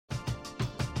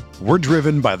We're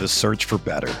driven by the search for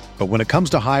better. But when it comes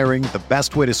to hiring, the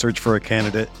best way to search for a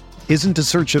candidate isn't to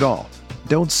search at all.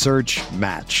 Don't search,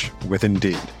 match with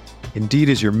Indeed. Indeed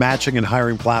is your matching and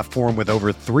hiring platform with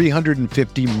over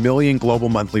 350 million global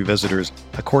monthly visitors,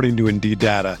 according to Indeed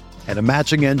data, and a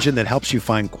matching engine that helps you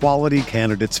find quality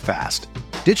candidates fast.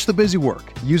 Ditch the busy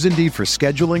work. Use Indeed for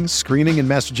scheduling, screening, and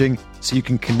messaging so you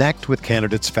can connect with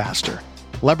candidates faster.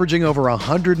 Leveraging over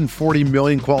 140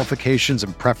 million qualifications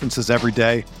and preferences every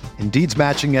day, Indeed's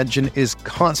matching engine is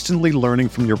constantly learning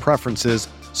from your preferences,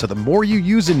 so the more you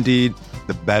use Indeed,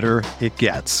 the better it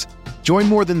gets. Join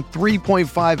more than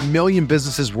 3.5 million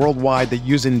businesses worldwide that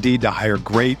use Indeed to hire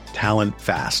great talent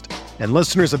fast. And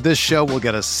listeners of this show will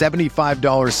get a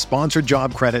 $75 sponsored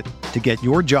job credit to get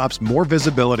your jobs more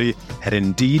visibility at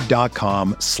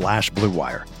Indeed.com/Blue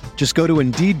Wire. Just go to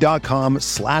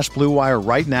Indeed.com/Blue Wire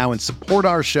right now and support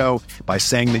our show by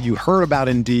saying that you heard about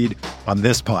Indeed on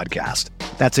this podcast.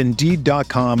 That's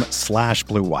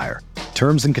Indeed.com/Blue Wire.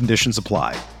 Terms and conditions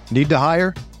apply. Need to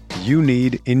hire? You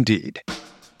need Indeed.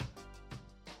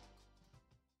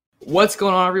 What's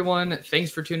going on, everyone? Thanks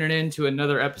for tuning in to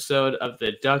another episode of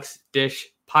the Ducks Dish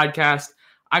podcast.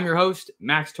 I'm your host,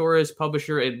 Max Torres,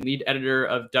 publisher and lead editor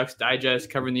of Ducks Digest,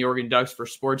 covering the Oregon Ducks for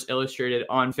Sports Illustrated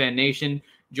on Fan Nation.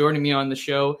 Joining me on the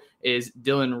show is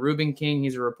Dylan Rubenking.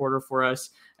 He's a reporter for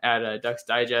us at Ducks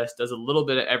Digest, does a little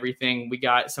bit of everything. We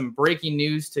got some breaking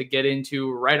news to get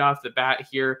into right off the bat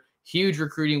here. Huge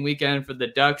recruiting weekend for the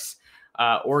Ducks.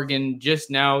 Oregon just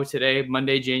now today,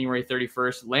 Monday, January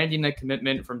 31st, landing a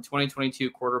commitment from 2022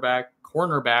 cornerback,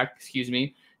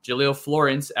 Jaleel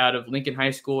Florence out of Lincoln High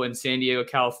School in San Diego,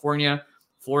 California.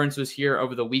 Florence was here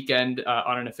over the weekend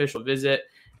on an official visit,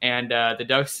 and the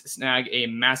Ducks snag a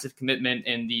massive commitment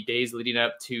in the days leading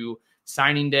up to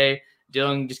signing day.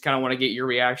 Dylan, just kind of want to get your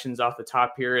reactions off the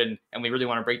top here, and we really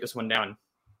want to break this one down.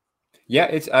 Yeah,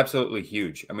 it's absolutely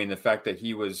huge. I mean, the fact that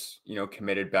he was,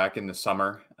 committed back in the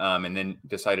summer and then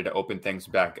decided to open things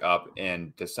back up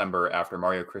in December after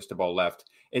Mario Cristobal left.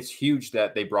 It's huge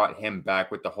that they brought him back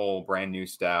with the whole brand new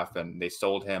staff and they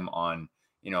sold him on,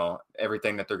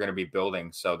 everything that they're going to be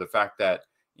building. So the fact that,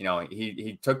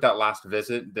 he took that last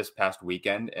visit this past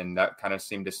weekend and that kind of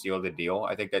seemed to seal the deal.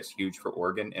 I think that's huge for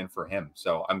Oregon and for him.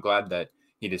 So I'm glad that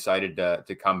he decided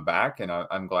to come back, and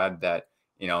I'm glad that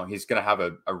he's going to have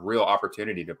a real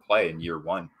opportunity to play in year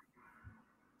one.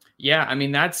 Yeah, I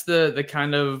mean, that's the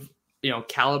kind of,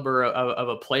 caliber of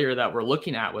a player that we're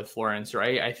looking at with Florence,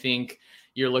 right? I think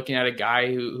you're looking at a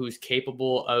guy who's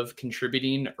capable of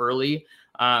contributing early,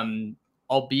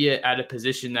 albeit at a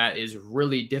position that is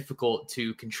really difficult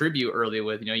to contribute early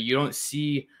with. You don't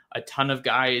see a ton of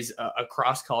guys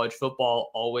across college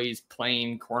football always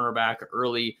playing cornerback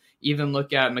early. Even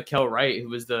look at Mykael Wright, who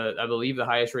was I believe the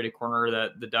highest rated corner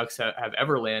that the Ducks have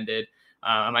ever landed.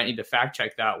 I might need to fact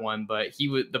check that one, but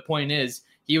the point is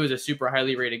he was a super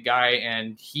highly rated guy,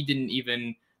 and he didn't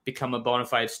even become a bona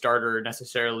fide starter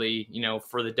necessarily,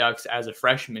 for the Ducks as a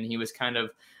freshman. He was kind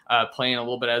of playing a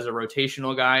little bit as a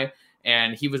rotational guy,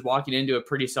 and he was walking into a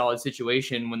pretty solid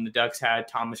situation when the Ducks had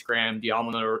Thomas Graham,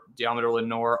 Deommodore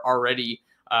Lenoir already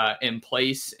in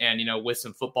place and, with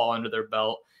some football under their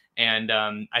belt. And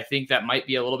I think that might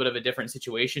be a little bit of a different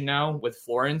situation now with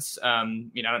Florence. I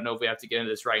don't know if we have to get into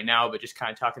this right now, but just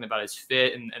kind of talking about his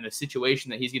fit and the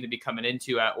situation that he's going to be coming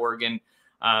into at Oregon.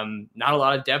 Not a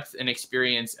lot of depth and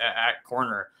experience at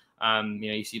corner.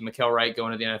 You see Mykael Wright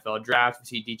going to the NFL draft.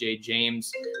 You see DJ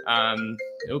James.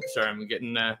 Oops, sorry, I'm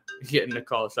getting a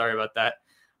call. Sorry about that.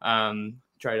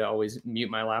 Try to always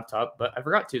mute my laptop, but I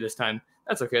forgot to this time.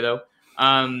 That's okay though.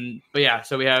 But yeah,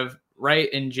 so we have Wright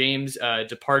and James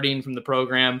departing from the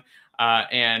program,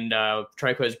 and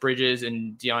Triquez Bridges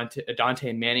and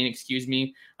Dante Manning,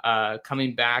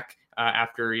 coming back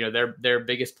after their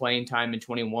biggest playing time in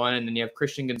 21, and then you have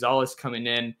Christian Gonzalez coming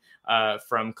in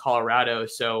from Colorado.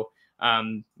 So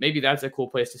maybe that's a cool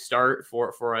place to start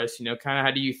for us. Kind of how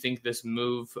do you think this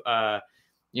move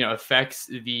affects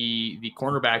the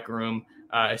cornerback room,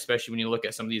 especially when you look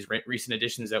at some of these recent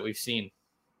additions that we've seen?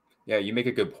 Yeah, you make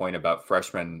a good point about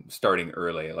freshmen starting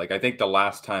early. Like, I think the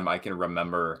last time I can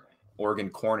remember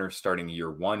Oregon corners starting year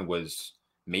one was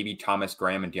maybe Thomas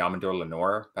Graham and Deommodore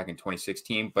Lenoir back in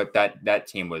 2016. But that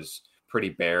team was pretty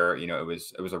bare. It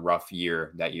was a rough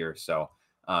year that year. So,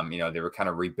 they were kind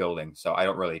of rebuilding. So I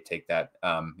don't really take that.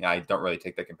 I don't really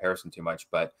take that comparison too much.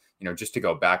 But, just to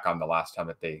go back on the last time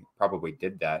that they probably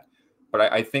did that.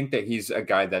 But I think that he's a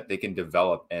guy that they can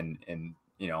develop and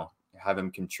have him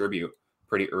contribute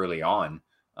pretty early on.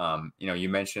 You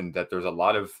mentioned that there's a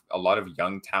lot of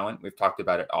young talent. We've talked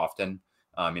about it often.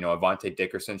 Avante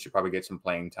Dickerson should probably get some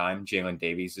playing time. Jalen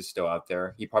Davies is still out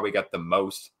there. He probably got the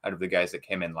most out of the guys that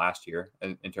came in last year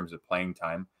in terms of playing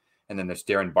time. And then there's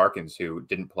Darren Barkins, who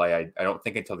didn't play, I don't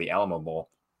think, until the Alamo Bowl.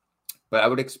 But I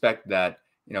would expect that,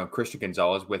 Christian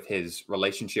Gonzalez, with his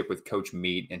relationship with Coach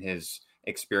Meat and his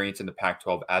experience in the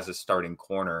Pac-12 as a starting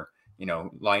corner,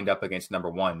 lined up against number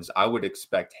ones, I would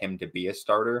expect him to be a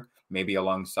starter, maybe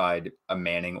alongside a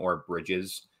Manning or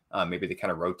Bridges. Maybe they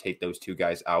kind of rotate those two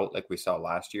guys out like we saw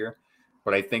last year.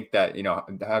 But I think that,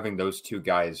 having those two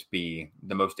guys be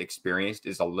the most experienced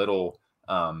is a little,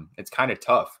 it's kind of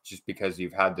tough just because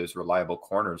you've had those reliable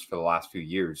corners for the last few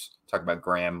years. Talk about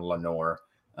Graham, Lenore,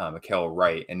 Mikael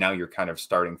Wright, and now you're kind of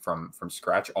starting from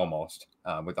scratch almost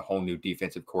with a whole new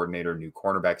defensive coordinator, new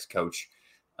cornerbacks coach.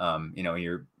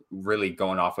 You're really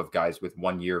going off of guys with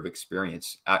 1 year of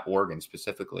experience at Oregon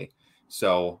specifically.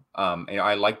 So,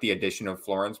 I like the addition of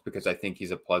Florence because I think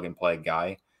he's a plug and play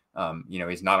guy.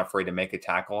 He's not afraid to make a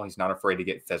tackle. He's not afraid to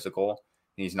get physical.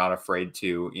 He's not afraid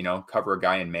to, cover a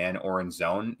guy in man or in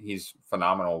zone. He's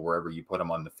phenomenal wherever you put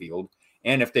him on the field.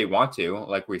 And if they want to,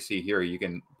 like we see here, you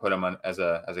can put him on as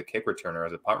a kick returner,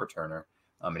 as a punt returner,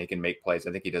 and he can make plays.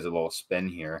 I think he does a little spin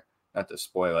here, not to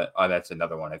spoil it. Oh, that's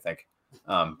another one, I think.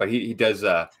 But he does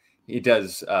a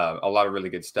lot of really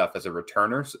good stuff as a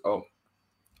returner. So,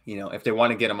 if they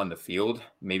want to get him on the field,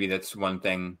 maybe that's one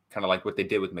thing, kind of like what they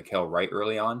did with Mikael Wright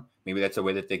early on. Maybe that's a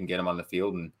way that they can get him on the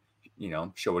field and,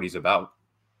 show what he's about.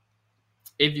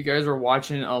 If you guys are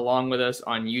watching along with us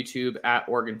on YouTube at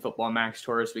Oregon Football Max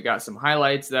Tours, we got some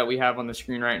highlights that we have on the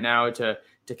screen right now to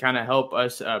kind of help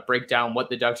us break down what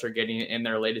the Ducks are getting in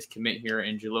their latest commit here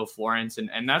in Jahlil Florence.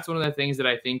 And that's one of the things that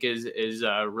I think is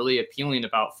really appealing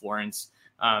about Florence,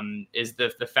 is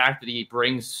the fact that he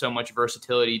brings so much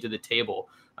versatility to the table.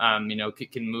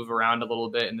 Can move around a little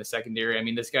bit in the secondary. I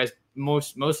mean, this guy's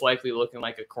most likely looking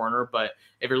like a corner, but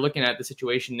if you're looking at the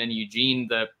situation in Eugene,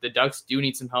 the Ducks do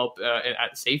need some help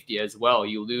at safety as well.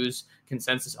 You lose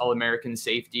consensus All-American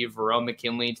safety Verone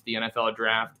McKinley to the NFL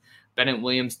draft. Bennett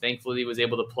Williams, thankfully, was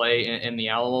able to play in the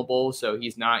Alamo Bowl, so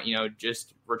he's not,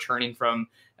 just returning from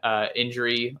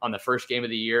injury on the first game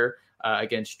of the year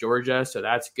against Georgia, so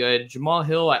that's good. Jamal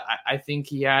Hill, I think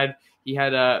he had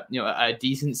a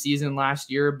decent season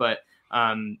last year, but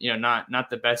not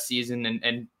the best season,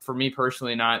 and for me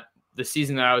personally, not the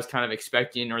season that I was kind of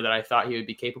expecting or that I thought he would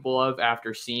be capable of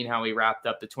after seeing how he wrapped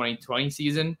up the 2020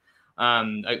 season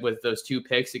with those 2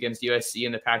 picks against USC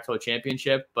in the Pac-12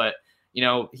 championship. But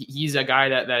he's a guy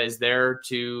that is there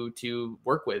to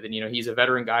work with, and he's a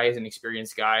veteran guy, he's an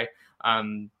experienced guy,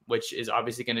 which is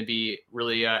obviously going to be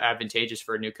really advantageous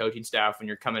for a new coaching staff when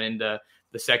you're coming into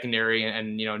the secondary,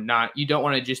 and you don't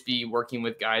want to just be working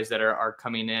with guys that are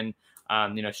coming in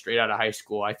straight out of high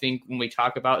school. I think when we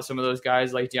talk about some of those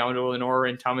guys like Deommodore Lenoir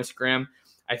and Thomas Graham,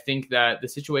 I think that the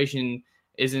situation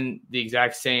isn't the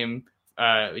exact same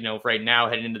right now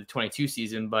heading into the 22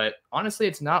 season, but honestly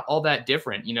it's not all that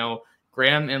different.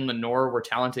 Graham and Lenoir were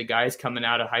talented guys coming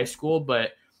out of high school,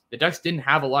 but the Ducks didn't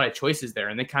have a lot of choices there,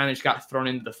 and they kind of just got thrown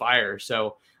into the fire.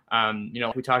 So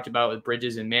we talked about with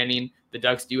Bridges and Manning, the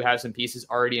Ducks do have some pieces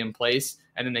already in place,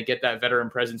 and then they get that veteran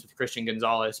presence with Christian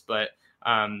Gonzalez. But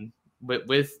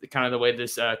with kind of the way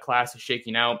this class is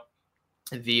shaking out,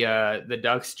 the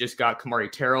Ducks just got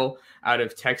Kamari Terrell out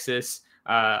of Texas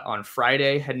on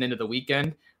Friday, heading into the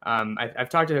weekend. I've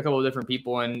talked to a couple of different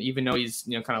people, and even though he's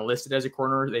kind of listed as a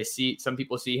corner, some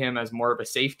people see him as more of a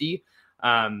safety.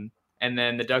 And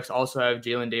then the Ducks also have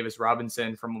Jalen Davis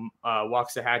Robinson from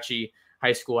Waxahachie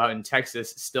High School out in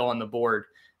Texas still on the board.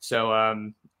 So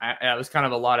that was kind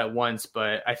of a lot at once,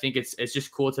 but I think it's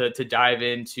just cool to dive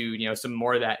into some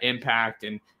more of that impact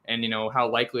and how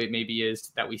likely it maybe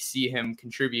is that we see him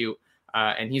contribute.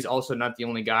 And he's also not the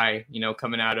only guy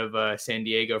coming out of San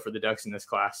Diego for the Ducks in this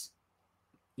class.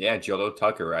 Yeah, Jalil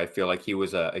Tucker, I feel like he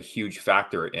was a huge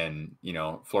factor in,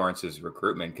 Florence's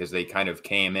recruitment, because they kind of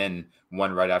came in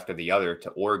one right after the other to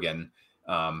Oregon.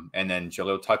 And then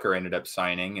Jalil Tucker ended up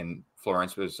signing, and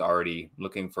Florence was already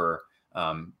looking for,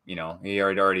 he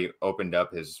had already opened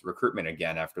up his recruitment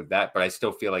again after that. But I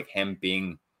still feel like him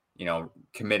being,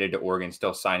 committed to Oregon,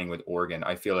 still signing with Oregon,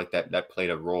 I feel like that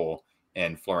played a role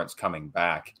in Florence coming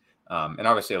back. And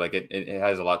obviously, like it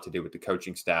has a lot to do with the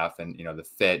coaching staff and, the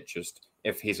fit, just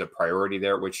if he's a priority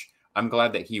there, which I'm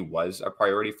glad that he was a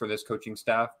priority for this coaching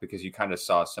staff, because you kind of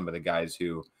saw some of the guys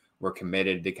who were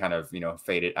committed to kind of,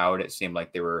 faded out. It seemed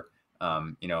like they were,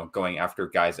 going after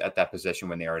guys at that position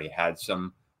when they already had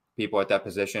some people at that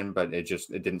position, but it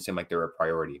didn't seem like they were a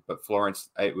priority. But Florence,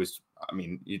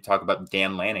 you talk about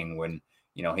Dan Lanning when,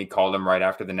 he called him right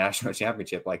after the national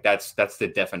championship. Like that's the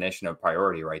definition of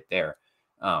priority right there.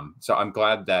 So I'm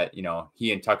glad that,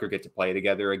 he and Tucker get to play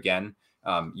together again.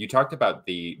 You talked about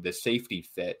the safety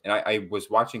fit, and I was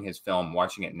watching his film,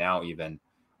 watching it now even.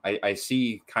 I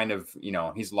see kind of,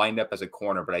 he's lined up as a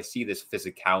corner, but I see this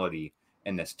physicality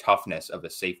and this toughness of a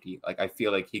safety. Like, I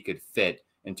feel like he could fit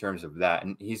in terms of that.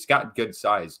 And he's got good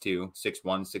size too, 6'1",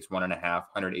 6'1 and a half,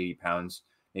 180 pounds.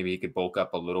 Maybe he could bulk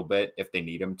up a little bit if they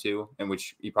need him to, and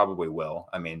which he probably will.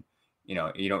 I mean, you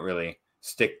don't really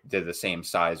stick to the same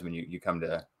size when you come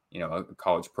to, a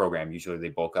college program. Usually they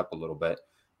bulk up a little bit.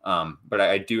 But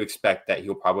I do expect that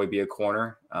he'll probably be a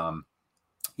corner.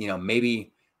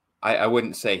 Maybe I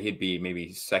wouldn't say he'd be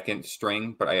maybe second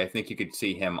string, but I think you could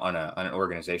see him on an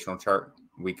organizational chart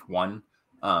week 1.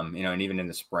 And even in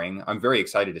the spring. I'm very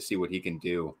excited to see what he can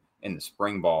do in the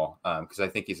spring ball, because I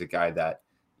think he's a guy that,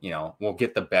 will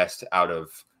get the best out of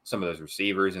some of those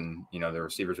receivers, and, the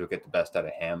receivers will get the best out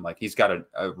of him. Like, he's got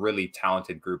a really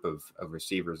talented group of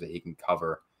receivers that he can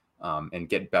cover and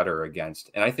get better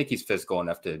against. And I think he's physical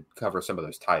enough to cover some of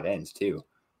those tight ends too.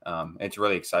 It's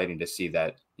really exciting to see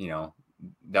that,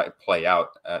 that play out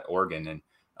at Oregon. And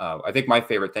I think my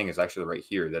favorite thing is actually right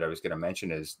here that I was going to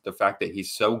mention is the fact that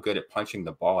he's so good at punching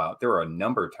the ball out. There were a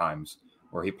number of times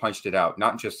where he punched it out,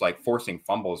 not just like forcing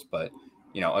fumbles, but,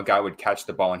 a guy would catch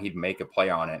the ball and he'd make a play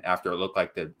on it after it looked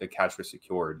like the catch was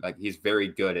secured. Like, he's very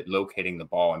good at locating the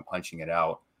ball and punching it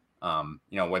out.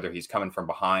 Whether he's coming from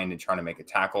behind and trying to make a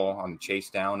tackle on the chase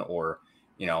down, or,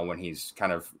 when he's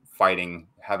kind of fighting,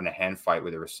 having a hand fight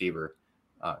with a receiver.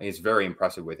 He's very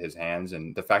impressive with his hands.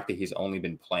 And the fact that he's only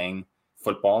been playing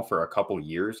football for a couple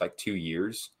years, like 2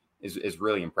 years, is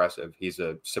really impressive. He's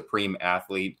a supreme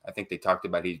athlete. I think they talked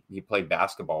about he played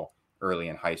basketball early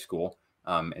in high school,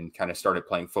 and kind of started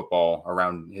playing football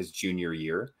around his junior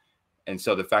year. And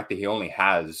so the fact that he only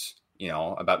has,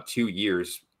 about 2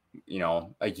 years,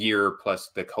 a year plus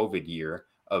the COVID year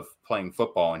of playing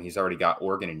football, and he's already got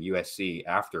Oregon and USC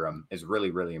after him, is really,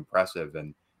 really impressive.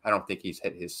 And I don't think he's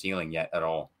hit his ceiling yet at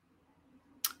all.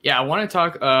 Yeah, I want to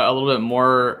talk a little bit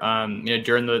more,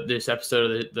 during this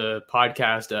episode of the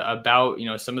podcast about,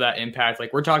 some of that impact.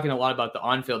 Like, we're talking a lot about the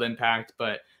on-field impact,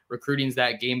 but recruiting's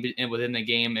that game within the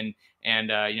game, and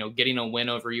getting a win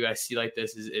over USC like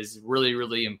this is really,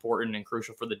 really important and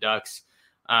crucial for the Ducks.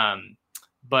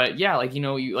 But yeah, like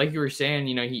you were saying,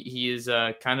 he is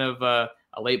kind of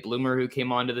a late bloomer who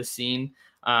came onto the scene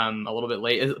a little bit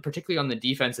late, particularly on the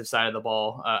defensive side of the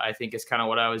ball. I think is kind of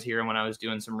what I was hearing when I was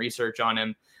doing some research on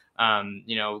him.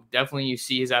 Definitely you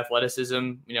see his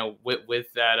athleticism,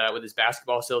 with that, with his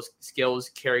basketball skills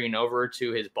carrying over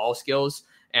to his ball skills,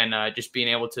 and just being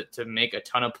able to make a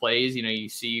ton of plays. You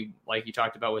see, like you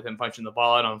talked about with him punching the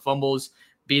ball out on fumbles,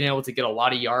 being able to get a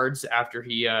lot of yards after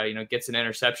he, gets an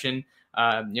interception,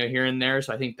 here and there.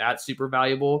 So I think that's super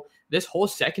valuable. This whole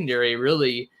secondary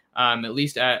really, at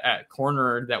least at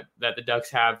corner that the Ducks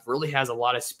have, really has a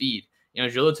lot of speed.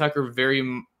 Jalil Tucker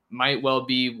might well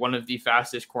be one of the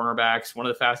fastest cornerbacks, one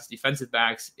of the fastest defensive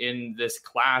backs in this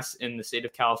class in the state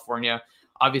of California.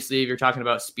 Obviously, if you're talking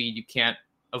about speed, you can't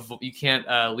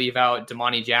leave out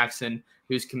Damani Jackson,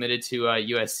 who's committed to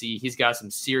USC. He's got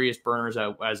some serious burners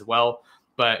as well.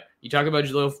 But you talk about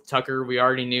Jalil Tucker, we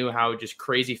already knew how just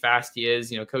crazy fast he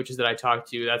is. Coaches that I talked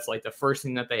to, that's like the first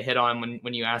thing that they hit on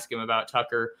when you ask him about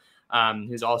Tucker,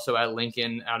 who's also at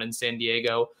Lincoln out in San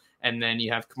Diego. And then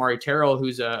you have Kamari Terrell,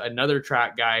 who's another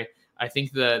track guy. I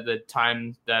think the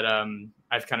time that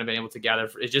I've kind of been able to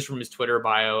gather is just from his Twitter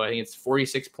bio. I think it's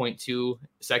 46.2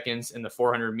 seconds in the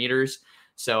 400 meters.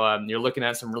 So you're looking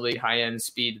at some really high-end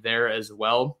speed there as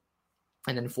well.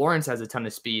 And then Florence has a ton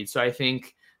of speed. So I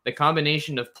think the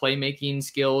combination of playmaking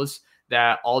skills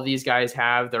that all these guys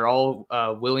have, they're all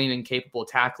willing and capable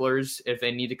tacklers if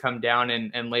they need to come down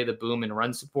and lay the boom and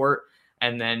run support.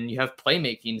 And then you have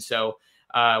playmaking. So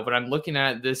when I'm looking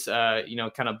at this,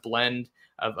 kind of blend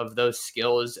of those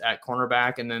skills at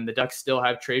cornerback, and then the Ducks still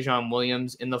have Trajan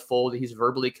Williams in the fold. He's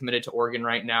verbally committed to Oregon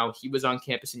right now. He was on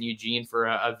campus in Eugene for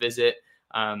a visit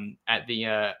at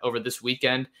the over this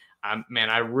weekend.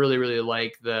 Man, I really, really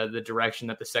like the direction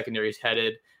that the secondary is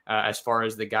headed as far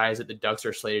as the guys that the Ducks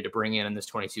are slated to bring in this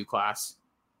 22 class.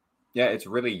 Yeah, it's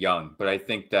really young, but I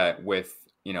think that with,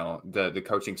 the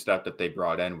coaching staff that they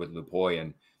brought in with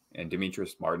Lupoy and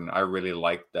Demetrius Martin, I really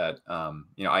like that.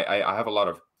 I have a lot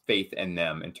of faith in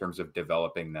them in terms of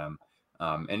developing them.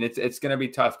 And it's going to be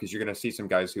tough because you're going to see some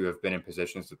guys who have been in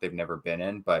positions that they've never been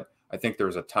in, but I think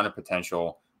there's a ton of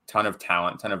potential, ton of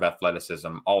talent, ton of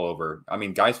athleticism all over. I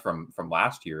mean, guys from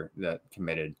last year that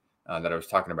committed that I was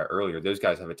talking about earlier, those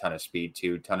guys have a ton of speed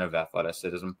too, ton of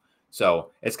athleticism.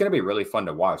 So it's going to be really fun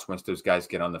to watch once those guys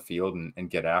get on the field and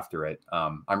get after it.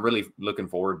 I'm really looking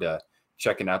forward to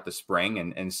checking out the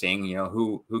spring and seeing,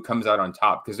 who comes out on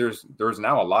top. Because there's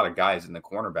now a lot of guys in the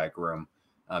cornerback room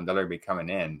that are going to be coming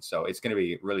in. So it's going to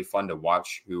be really fun to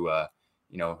watch who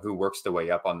works the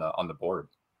way up on the board.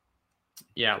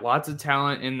 Yeah, lots of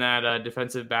talent in that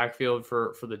defensive backfield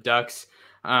for the Ducks.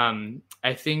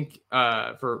 I think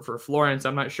for Florence,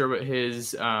 I'm not sure what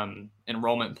his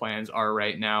enrollment plans are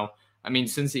right now. I mean,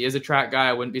 since he is a track guy,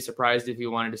 I wouldn't be surprised if he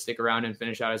wanted to stick around and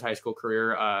finish out his high school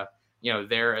career,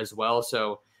 there as well.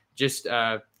 So just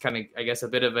kind of, I guess, a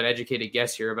bit of an educated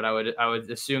guess here, but I would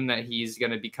assume that he's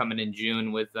going to be coming in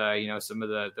June with, some of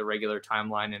the regular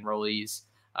timeline enrollees.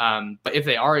 But if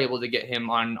they are able to get him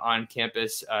on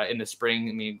campus in the spring,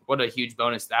 I mean, what a huge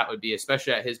bonus that would be,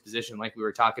 especially at his position, like we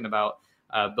were talking about.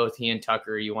 Both he and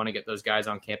Tucker, you want to get those guys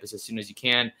on campus as soon as you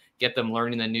can, get them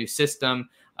learning the new system,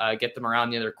 get them around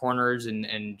the other corners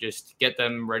and just get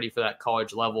them ready for that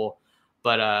college level.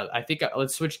 But I think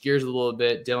let's switch gears a little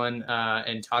bit, Dylan,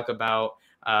 and talk about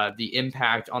the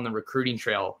impact on the recruiting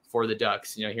trail for the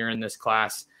Ducks, here in this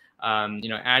class.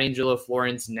 Adding Jahlil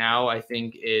Florence now, I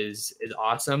think is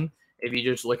awesome. If you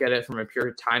just look at it from a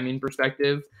pure timing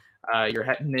perspective, you're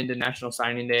heading into National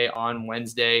Signing Day on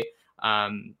Wednesday.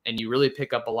 And you really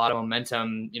pick up a lot of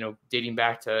momentum, dating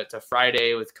back to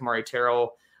Friday with Kamari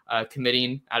Terrell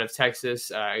committing out of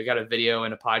Texas. I got a video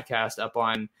and a podcast up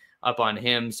on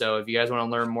him. So if you guys want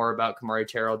to learn more about Kamari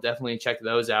Terrell, definitely check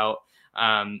those out.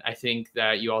 I think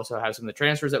that you also have some of the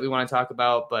transfers that we want to talk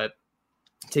about, but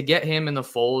to get him in the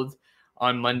fold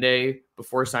on Monday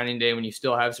before signing day, when you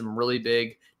still have some really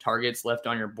big targets left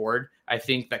on your board, I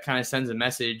think that kind of sends a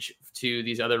message to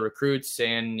these other recruits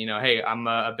saying, hey, I'm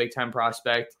a big time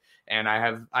prospect and I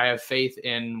have faith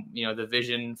in, the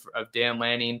vision of Dan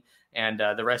Lanning and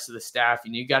the rest of the staff.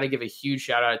 And you got to give a huge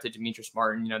shout out to Demetrius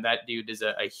Martin. That dude is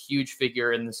a huge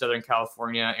figure in the Southern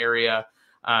California area.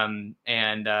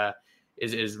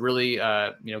 Is really,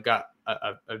 got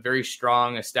a very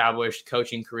strong established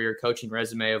coaching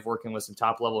resume of working with some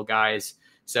top level guys.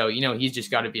 So, he's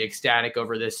just got to be ecstatic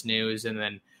over this news. And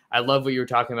then I love what you were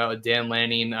talking about with Dan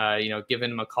Lanning,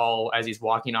 giving him a call as he's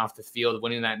walking off the field,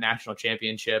 winning that national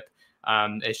championship.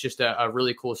 It's just a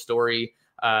really cool story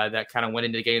that kind of went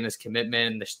into getting this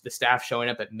commitment, and the staff showing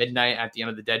up at midnight at the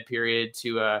end of the dead period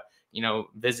to,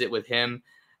 visit with him.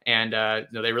 And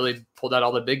they really pulled out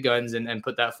all the big guns and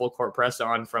put that full court press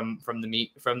on from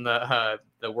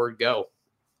the word go.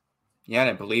 Yeah,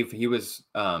 and I believe he was,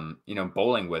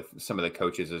 bowling with some of the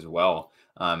coaches as well.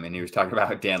 And he was talking about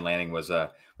how Dan Lanning was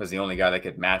the only guy that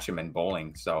could match him in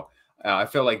bowling. So I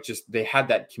feel like just they had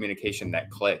that communication,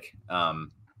 that click.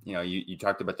 You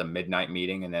talked about the midnight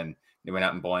meeting, and then they went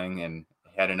out and bowling and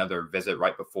had another visit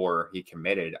right before he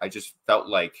committed. I just felt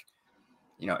like,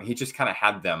 he just kind of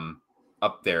had them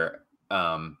up there,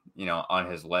 on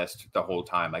his list the whole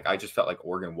time. Like, I just felt like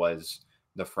Oregon was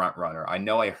the front runner. I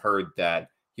know I heard that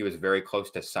he was very close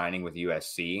to signing with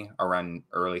USC around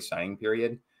early signing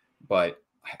period, but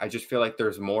I just feel like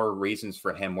there's more reasons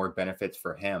for him, more benefits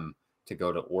for him to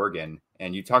go to Oregon.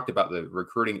 And you talked about the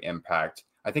recruiting impact.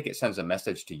 I think it sends a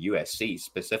message to USC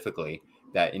specifically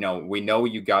that, we know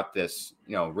you got this,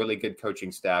 really good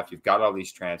coaching staff. You've got all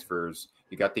these transfers.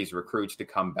 You got these recruits to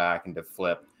come back and to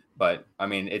flip. But I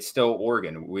mean, it's still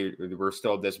Oregon. We're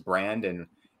still this brand, and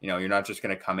you're not just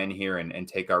going to come in here and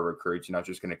take our recruits. You're not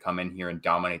just going to come in here and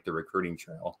dominate the recruiting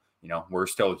trail. We're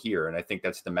still here, and I think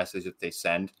that's the message that they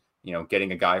send.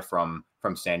 Getting a guy from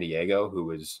San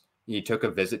Diego he took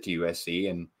a visit to USC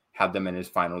and had them in his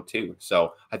final two.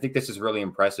 So I think this is really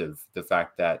impressive. The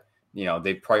fact that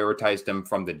they prioritized him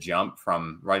from the jump,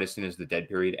 from right as soon as the dead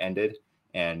period ended.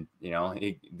 And,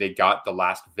 they got the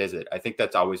last visit. I think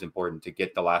that's always important, to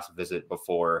get the last visit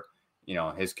before,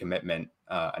 his commitment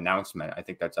announcement. I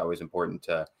think that's always important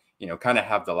to, kind of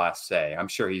have the last say. I'm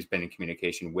sure he's been in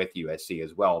communication with USC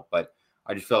as well, but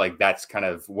I just feel like that's kind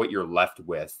of what you're left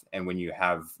with. And when you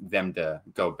have them to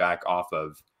go back off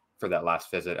of for that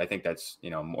last visit, I think that's,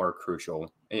 more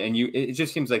crucial. And it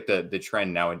just seems like the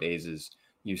trend nowadays is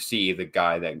you see the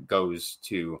guy that goes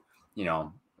to,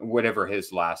 whatever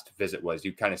his last visit was,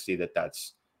 you kind of see that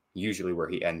that's usually where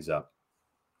he ends up.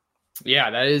 Yeah,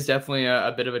 that is definitely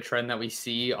a bit of a trend that we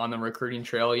see on the recruiting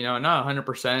trail. Not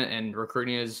 100%, and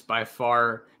recruiting is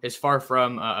far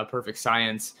from a perfect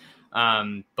science.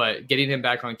 But getting him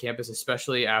back on campus,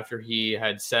 especially after he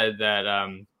had said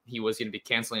that he was going to be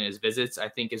canceling his visits, I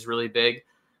think is really big.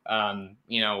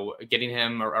 Getting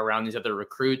him around these other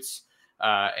recruits,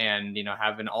 and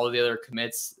having all of the other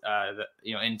commits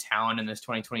in town in this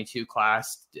 2022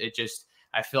 class,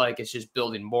 I feel like it's just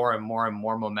building more and more and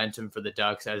more momentum for the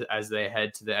Ducks as they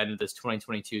head to the end of this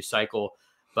 2022 cycle.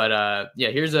 But yeah,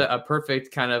 here's a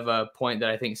perfect kind of a point that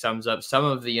I think sums up some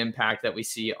of the impact that we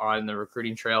see on the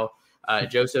recruiting trail.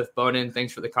 Joseph Bonin,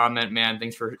 thanks for the comment, man.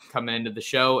 Thanks for coming into the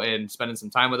show and spending some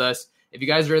time with us. If you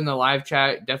guys are in the live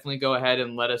chat, definitely go ahead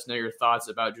and let us know your thoughts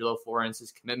about Jahlil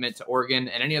Florence's commitment to Oregon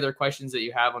and any other questions that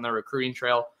you have on the recruiting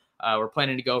trail. We're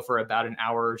planning to go for about an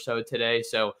hour or so today,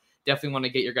 so definitely want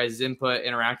to get your guys' input,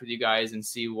 interact with you guys, and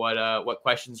see what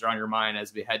questions are on your mind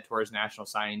as we head towards National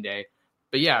Signing Day.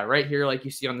 But yeah, right here, like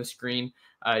you see on the screen,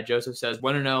 Joseph says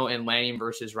 1-0 in Lanning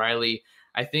versus Riley.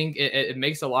 I think it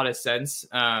makes a lot of sense.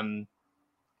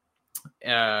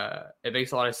 It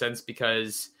makes a lot of sense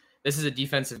because this is a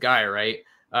defensive guy, right?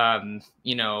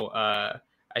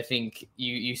 I think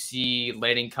you see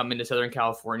Lanning come into Southern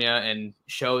California and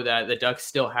show that the Ducks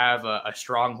still have a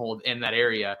stronghold in that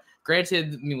area.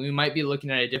 Granted, we might be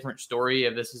looking at a different story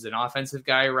if this is an offensive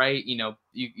guy, right? You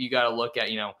got to look at,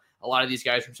 a lot of these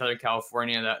guys from Southern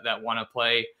California that want to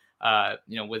play,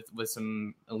 with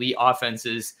some elite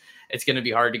offenses. It's going to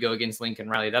be hard to go against Lincoln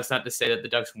Riley. That's not to say that the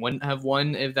Ducks wouldn't have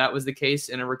won if that was the case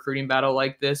in a recruiting battle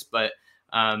like this, but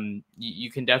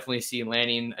you can definitely see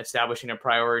Lanning establishing a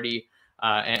priority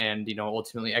and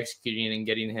ultimately executing and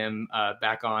getting him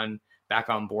back on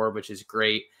board, which is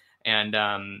great. And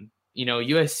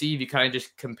USC, if you kind of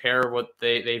just compare what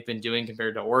they've been doing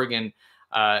compared to Oregon,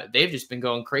 they've just been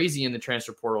going crazy in the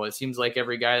transfer portal. It seems like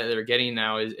every guy that they're getting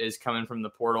now is coming from the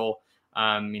portal.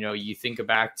 You think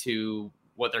back to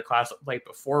what their class looked like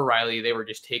before Riley. They were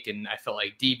just taking, I felt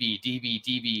like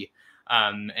DB,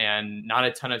 and not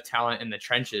a ton of talent in the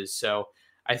trenches. So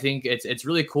I think it's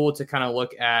really cool to kind of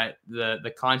look at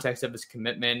the context of his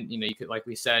commitment. You could, like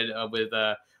we said, with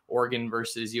Oregon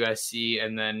versus USC,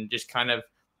 and then just kind of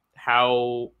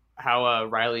how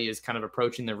Riley is kind of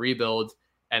approaching the rebuild.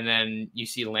 And then you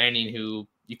see Lanning, who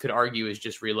you could argue is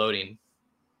just reloading.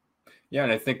 Yeah,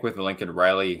 and I think with Lincoln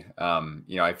Riley,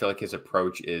 I feel like his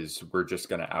approach is we're just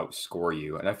going to outscore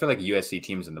you. And I feel like USC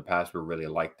teams in the past were really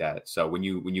like that. So when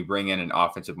you bring in an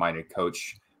offensive-minded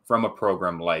coach from a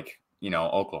program like,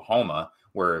 Oklahoma,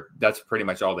 where that's pretty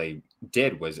much all they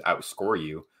did was outscore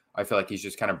you, I feel like he's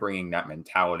just kind of bringing that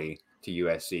mentality to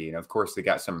USC. And of course, they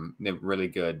got some really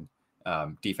good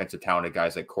defensive talented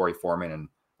guys like Corey Foreman and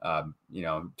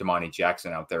Damani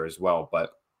Jackson out there as well.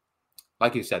 But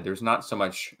like you said, there's not so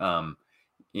much, I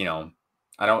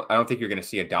don't think you're going to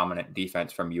see a dominant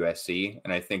defense from USC.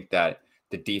 And I think that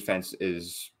the defense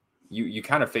is, you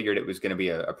kind of figured it was going to be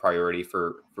a priority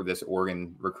for this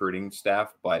Oregon recruiting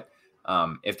staff. But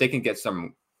if they can get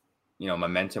some,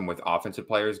 momentum with offensive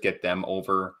players, get them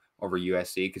over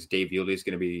USC, because Dave Ulley is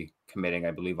going to be committing,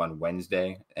 I believe, on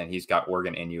Wednesday, and he's got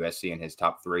Oregon and USC in his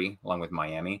top three, along with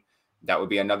Miami. That would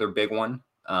be another big one.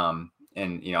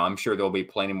 And, I'm sure there'll be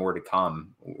plenty more to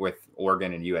come with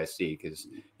Oregon and USC because,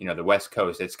 the West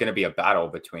Coast, it's going to be a battle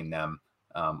between them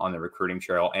on the recruiting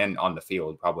trail and on the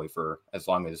field, probably for as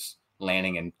long as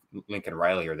Lanning and Lincoln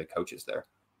Riley are the coaches there.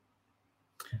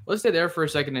 Let's stay there for a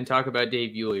second and talk about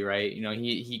Dave Ulley, right?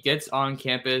 He gets on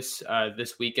campus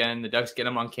this weekend. The Ducks get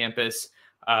him on campus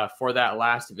for that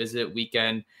last visit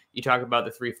weekend. You talk about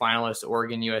the three finalists,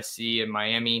 Oregon, USC, and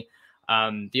Miami.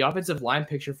 The offensive line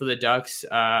picture for the Ducks,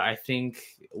 I think,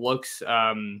 looks,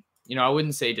 I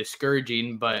wouldn't say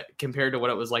discouraging, but compared to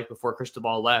what it was like before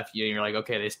Cristobal left, you're like,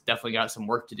 okay, they definitely got some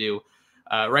work to do.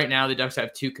 Right now, the Ducks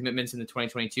have two commitments in the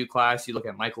 2022 class. You look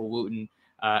at Michael Wooten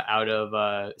out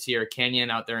of Sierra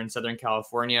Canyon out there in Southern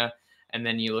California, and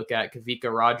then you look at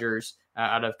Kavika Rogers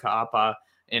out of Ka'apa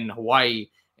in Hawaii.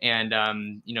 And,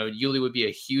 Ulley would be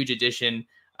a huge addition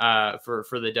for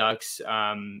the Ducks.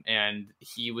 And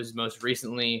he was most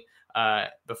recently,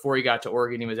 before he got to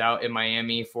Oregon, he was out in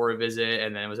Miami for a visit,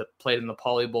 and then played in the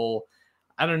Poly Bowl.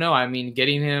 I don't know. I mean,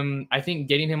 getting him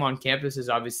on campus is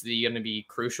obviously going to be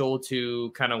crucial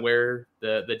to kind of where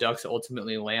the Ducks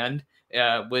ultimately land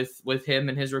with him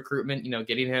and his recruitment.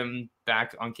 Getting him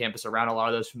back on campus around a lot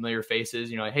of those familiar faces.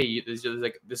 Hey,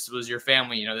 this was your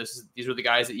family. These were the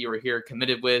guys that you were here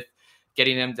committed with.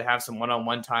 Getting them to have some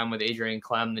one-on-one time with Adrian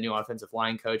Clem, the new offensive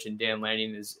line coach, and Dan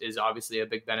Lanning is obviously a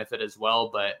big benefit as well.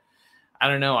 But I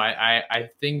don't know. I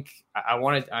think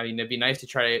it'd be nice to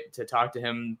try to talk to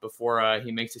him before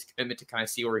he makes his commitment to kind of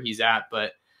see where he's at.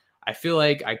 But I feel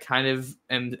like I kind of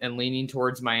am leaning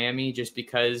towards Miami just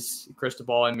because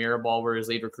Cristobal and Mirabal were his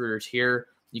lead recruiters here.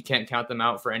 You can't count them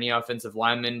out for any offensive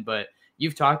lineman, but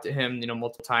you've talked to him,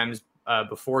 multiple times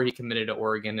before he committed to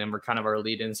Oregon, and we're kind of our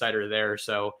lead insider there.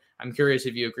 So I'm curious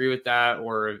if you agree with that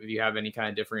or if you have any kind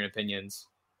of differing opinions.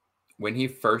 When he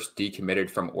first decommitted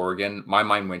from Oregon, my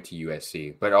mind went to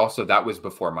USC, but also that was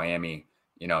before Miami,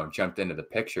 jumped into the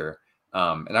picture.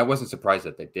 And I wasn't surprised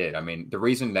that they did. I mean, the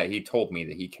reason that he told me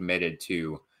that he committed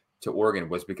to Oregon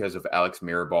was because of Alex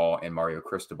Mirabal and Mario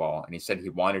Cristobal. And he said he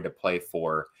wanted to play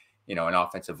for, an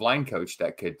offensive line coach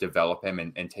that could develop him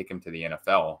and take him to the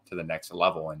NFL to the next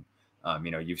level. And,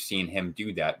 you've seen him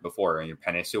do that before.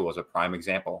 Penei Sewell is a prime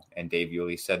example. And Dave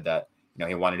Yulee said that,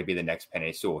 he wanted to be the next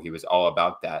Penei Sewell. He was all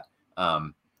about that.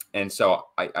 And so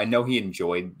I know he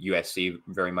enjoyed USC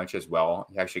very much as well.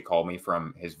 He actually called me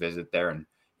from his visit there, and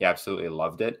he absolutely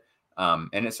loved it. And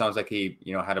it sounds like he,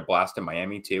 had a blast in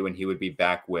Miami too, and he would be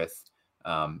back with,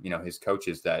 his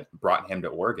coaches that brought him to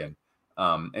Oregon.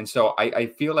 And so I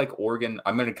feel like Oregon,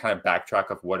 I'm going to kind of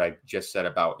backtrack of what I just said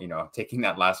about, taking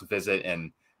that last visit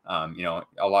and,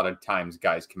 a lot of times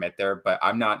guys commit there, but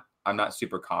I'm not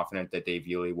super confident that Dave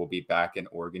Yulee will be back in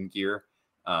Oregon gear.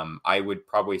 I would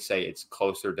probably say it's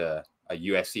closer to a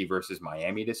USC versus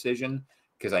Miami decision,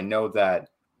 because I know that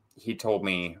he told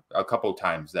me a couple of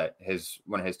times that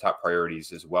one of his top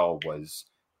priorities as well was,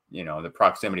 the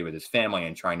proximity with his family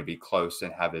and trying to be close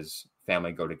and have his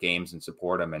family go to games and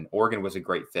support him. And Oregon was a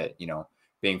great fit,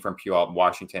 being from Puyallup,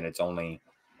 Washington. It's only,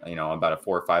 about a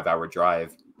 4 or 5 hour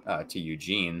drive to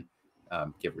Eugene,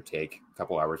 give or take a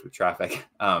couple hours with traffic.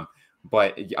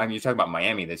 But I mean, you're talking about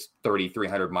Miami, that's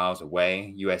 3,300 miles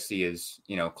away. USC is,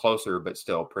 closer, but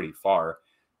still pretty far.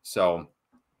 So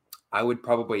I would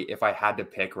probably, if I had to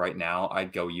pick right now,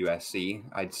 I'd go USC.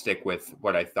 I'd stick with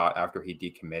what I thought after he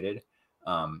decommitted.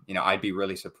 I'd be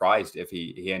really surprised if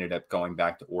he ended up going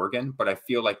back to Oregon, but I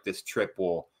feel like this trip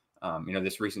will,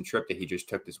 this recent trip that he just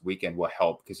took this weekend will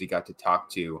help, because he got to talk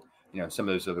to, some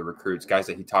of those other recruits, guys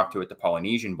that he talked to at the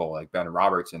Polynesian Bowl, like Ben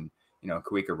Roberts and,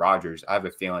 Kawika Rogers. I have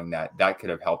a feeling that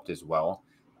could have helped as well.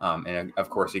 And of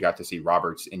course, he got to see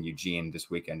Roberts in Eugene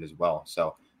this weekend as well.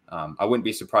 So I wouldn't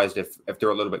be surprised if they're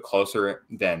a little bit closer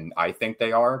than I think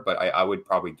they are, but I would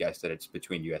probably guess that it's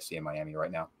between USC and Miami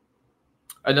right now.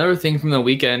 Another thing from the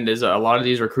weekend is a lot of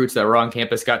these recruits that were on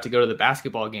campus got to go to the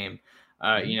basketball game.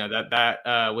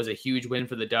 That was a huge win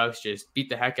for the Ducks. Just beat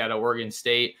the heck out of Oregon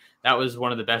State. That was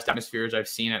one of the best atmospheres I've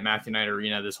seen at Matthew Knight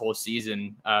Arena this whole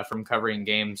season from covering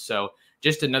games. So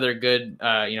just another good,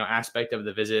 aspect of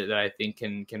the visit that I think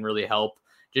can really help.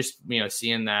 Just,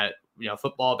 seeing that,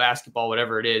 football, basketball,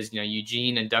 whatever it is,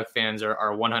 Eugene and Duck fans are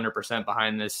 100%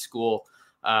 behind this school,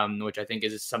 which I think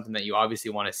is something that you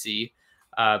obviously want to see.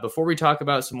 Before we talk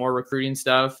about some more recruiting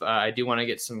stuff, I do want to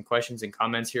get some questions and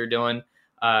comments here, Dylan.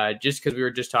 Just because we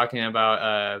were just talking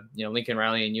about, Lincoln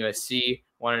Riley and USC,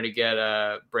 wanted to get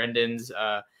Brendan's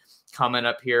comment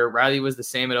up here. Riley was the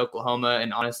same at Oklahoma,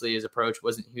 and honestly, his approach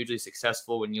wasn't hugely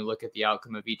successful when you look at the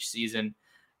outcome of each season.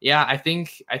 Yeah, I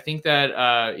think that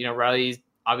Riley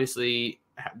obviously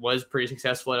was pretty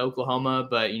successful at Oklahoma,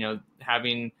 but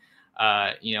having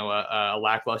a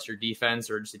lackluster defense,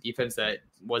 or just a defense that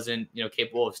wasn't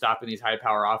capable of stopping these high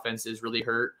power offenses, really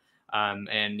hurt.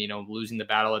 And losing the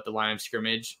battle at the line of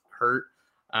scrimmage hurt.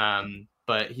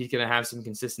 But he's going to have some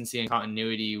consistency and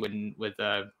continuity with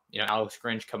Alex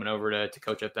Grinch coming over to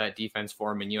coach up that defense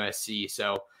for him in USC.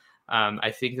 So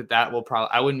I think that will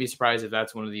probably, I wouldn't be surprised if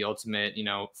that's one of the ultimate,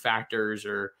 factors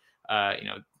or,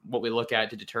 what we look at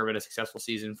to determine a successful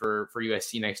season for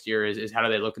USC next year is how do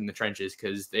they look in the trenches?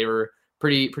 Because they were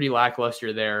pretty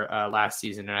lackluster there last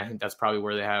season. And I think that's probably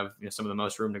where they have some of the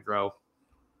most room to grow.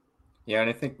 Yeah, and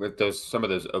I think with some of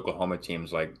those Oklahoma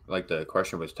teams, like the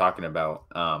question was talking about,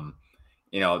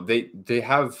 they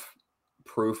have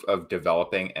proof of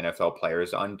developing NFL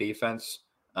players on defense,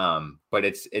 but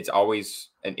it's always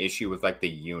an issue with like the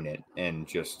unit and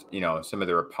just some of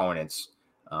their opponents.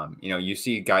 You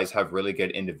see guys have really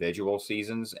good individual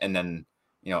seasons, and then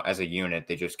as a unit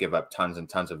they just give up tons and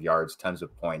tons of yards, tons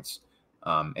of points.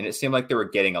 And it seemed like they were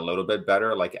getting a little bit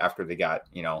better, like after they got,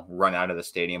 run out of the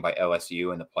stadium by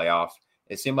LSU in the playoff.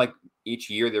 It seemed like each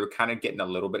year they were kind of getting a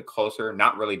little bit closer,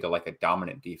 not really to like a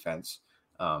dominant defense,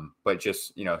 but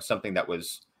just, something that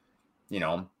was,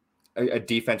 a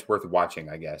defense worth watching,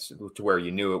 I guess, to where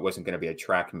you knew it wasn't going to be a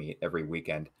track meet every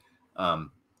weekend.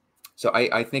 So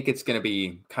I think it's going to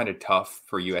be kind of tough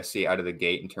for USC out of the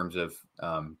gate in terms of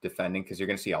defending, because you're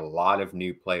going to see a lot of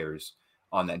new players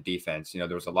on that defense. There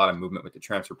was a lot of movement with the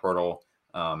transfer portal,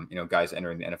 guys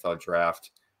entering the NFL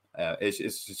draft.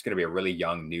 It's just going to be a really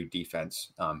young new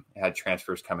defense. It had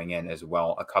transfers coming in as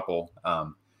well, a couple.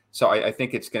 So I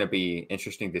think it's going to be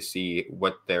interesting to see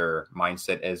what their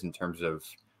mindset is in terms of,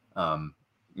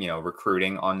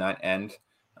 recruiting on that end,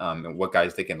 and what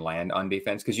guys they can land on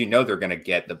defense. Because they're going to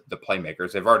get the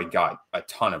playmakers. They've already got a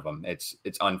ton of them. It's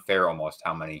unfair almost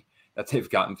how many that they've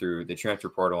gotten through the transfer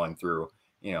portal and through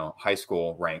high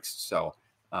school ranks. So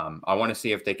I want to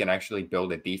see if they can actually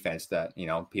build a defense that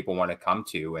people want to come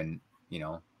to and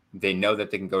they know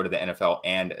that they can go to the NFL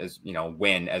and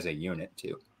win as a unit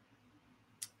too.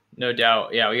 No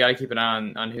doubt. Yeah, we got to keep an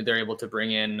eye on who they're able to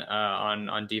bring in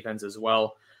on defense as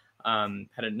well. Had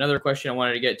another question I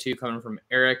wanted to get to coming from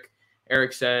Eric.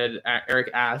 Eric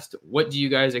asked, what do you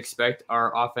guys expect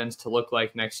our offense to look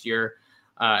like next year?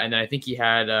 And then I think he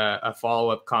had a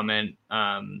follow-up comment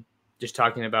just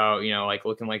talking about,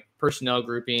 looking like personnel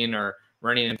grouping or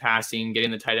running and passing,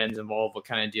 getting the tight ends involved, what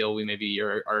kind of deal we maybe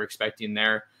are expecting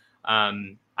there.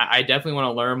 I definitely want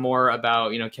to learn more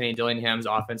about, Kenny Dillingham's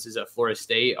offenses at Florida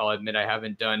State. I'll admit I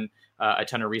haven't done a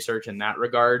ton of research in that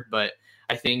regard, but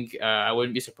I think I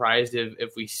wouldn't be surprised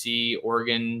if we see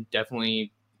Oregon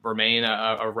definitely remain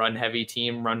a run-heavy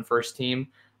team, run-first team.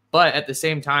 But at the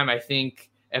same time, I think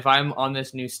if I'm on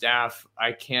this new staff,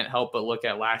 I can't help but look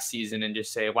at last season and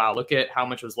just say, wow, look at how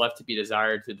much was left to be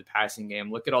desired through the passing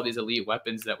game. Look at all these elite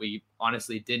weapons that we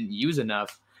honestly didn't use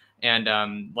enough.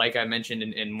 And like I mentioned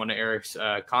in one of Eric's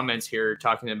comments here,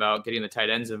 talking about getting the tight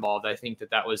ends involved, I think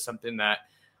that was something that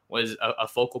was a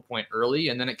focal point early,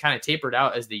 and then it kind of tapered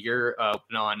out as the year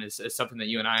went on. Is something that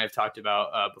you and I have talked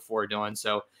about before, Dylan.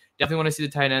 So definitely want to see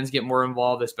the tight ends get more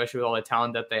involved, especially with all the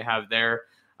talent that they have there.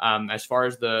 As far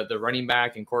as the running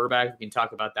back and quarterback, we can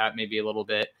talk about that maybe a little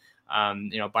bit.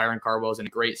 Byron Cardwell is in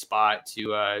a great spot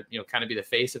to kind of be the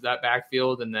face of that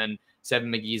backfield, and then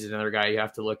Seven McGee is another guy you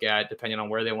have to look at depending on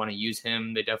where they want to use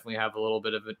him. They definitely have a little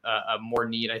bit of a more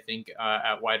need, I think,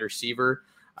 at wide receiver.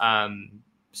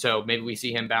 So maybe we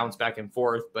see him bounce back and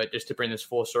forth. But just to bring this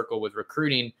full circle with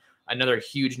recruiting, another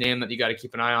huge name that you got to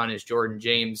keep an eye on is Jordan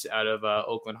James out of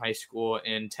Oakland High School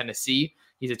in Tennessee.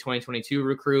 He's a 2022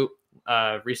 recruit,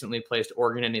 recently placed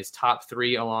Oregon in his top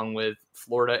 3 along with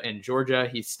Florida and Georgia.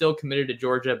 He's still committed to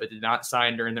Georgia, but did not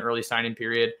sign during the early signing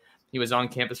period. He was on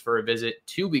campus for a visit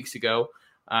 2 weeks ago,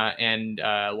 and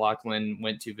Lachlan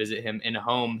went to visit him in a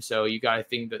home. So you got to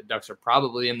think that Ducks are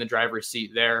probably in the driver's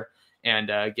seat there, and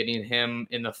getting him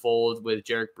in the fold with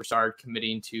Jarek Broussard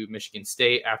committing to Michigan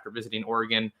State after visiting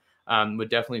Oregon would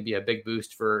definitely be a big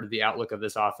boost for the outlook of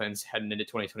this offense heading into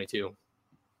 2022.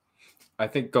 I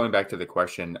think going back to the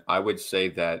question, I would say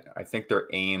that I think their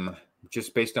aim,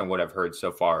 just based on what I've heard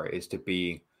so far, is to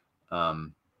be,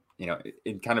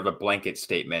 in kind of a blanket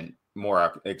statement,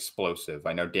 more explosive.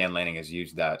 I know Dan Lanning has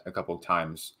used that a couple of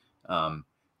times,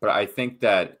 but I think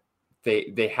that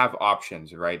they have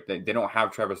options, right? They don't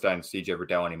have Travis Dye and CJ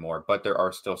Riddell anymore, but there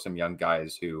are still some young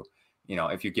guys who,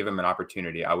 if you give them an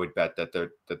opportunity, I would bet that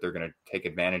they're going to take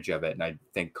advantage of it. And I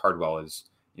think Cardwell is,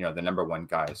 the number one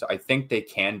guy. So I think they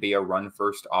can be a run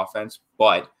first offense,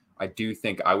 but I do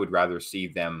think I would rather see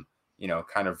them,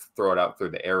 kind of throw it out through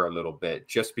the air a little bit,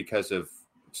 just because of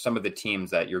some of the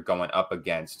teams that you're going up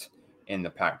against in the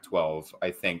Pac-12. I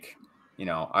think,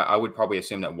 I would probably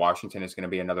assume that Washington is going to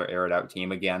be another air it out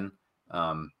team again.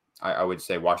 I would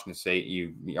say Washington State,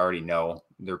 you already know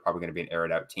they're probably going to be an air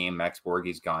it out team. Max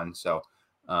Borghi's gone. So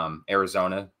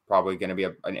Arizona probably going to be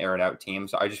an air it out team.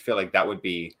 So I just feel like that would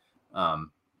be,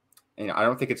 I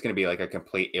don't think it's going to be like a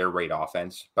complete air raid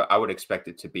offense, but I would expect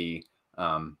it to be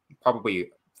probably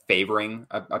favoring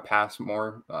a pass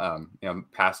more,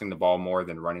 passing the ball more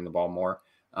than running the ball more.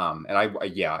 And I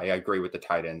agree with the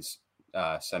tight ends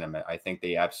sentiment. I think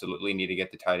they absolutely need to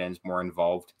get the tight ends more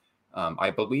involved. I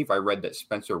believe I read that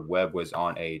Spencer Webb was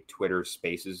on a Twitter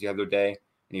Spaces the other day,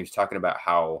 and he was talking about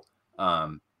how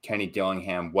Kenny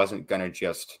Dillingham wasn't going to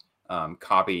just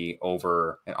copy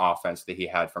over an offense that he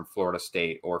had from Florida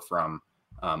State or from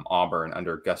Auburn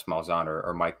under Gus Malzahn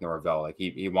or Mike Norvell. Like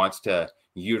he wants to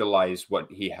utilize what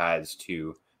he has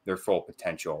to their full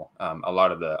potential. A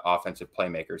lot of the offensive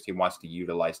playmakers, he wants to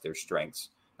utilize their strengths,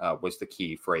 was the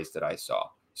key phrase that I saw.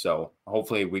 So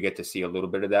hopefully we get to see a little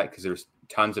bit of that, because there's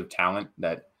tons of talent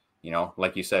that,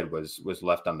 like you said, was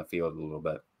left on the field a little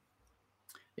bit.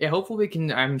 Yeah, hopefully we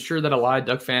can. I'm sure that a lot of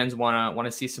Duck fans want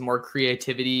to see some more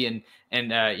creativity and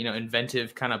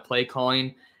inventive kind of play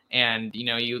calling. And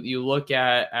you look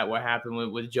at what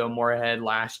happened with Joe Moorhead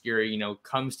last year.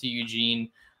 Comes to Eugene,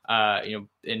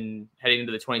 in heading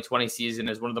into the 2020 season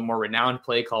as one of the more renowned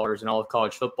play callers in all of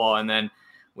college football, and then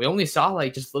we only saw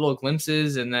like just little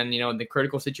glimpses, and then in the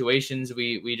critical situations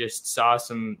we just saw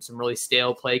some really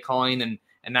stale play calling,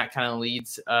 and that kind of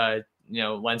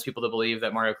lends people to believe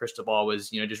that Mario Cristobal was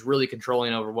just really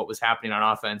controlling over what was happening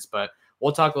on offense. But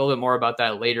we'll talk a little bit more about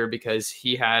that later, because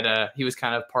he was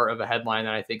kind of part of a headline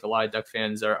that I think a lot of Duck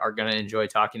fans are going to enjoy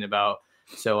talking about.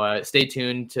 So stay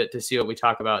tuned to see what we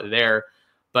talk about there.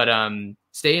 But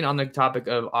staying on the topic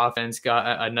of offense,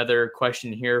 got another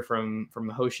question here from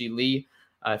Hoshi Lee.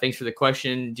 Thanks for the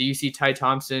question. Do you see Ty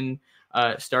Thompson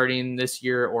starting this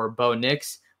year or Bo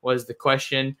Nix? was the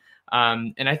question.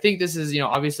 And I think this is,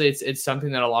 obviously it's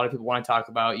something that a lot of people want to talk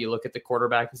about. You look at the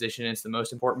quarterback position, it's the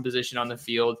most important position on the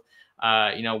field.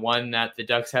 One that the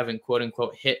Ducks haven't quote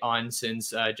unquote hit on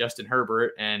since Justin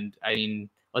Herbert. And I mean,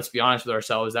 let's be honest with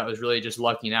ourselves. That was really just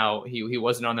lucking out. He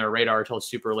wasn't on their radar until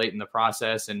super late in the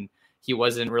process, and he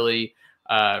wasn't really,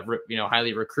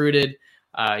 highly recruited.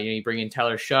 You bring in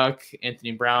Tyler Shuck,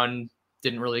 Anthony Brown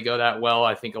didn't really go that well.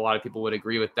 I think a lot of people would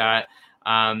agree with that.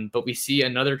 But we see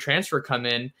another transfer come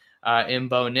in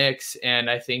Bo Nix, and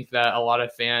I think that a lot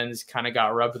of fans kind of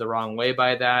got rubbed the wrong way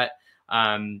by that,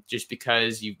 just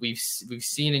because we've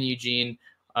seen in Eugene,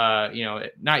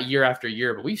 not year after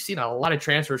year, but we've seen a lot of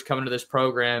transfers come into this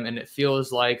program, and it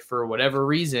feels like for whatever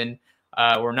reason,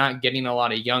 we're not getting a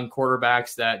lot of young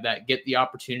quarterbacks that get the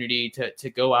opportunity to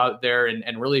go out there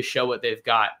and really show what they've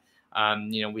got.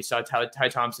 We saw Ty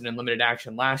Thompson in limited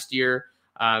action last year.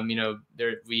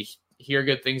 We hear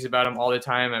good things about him all the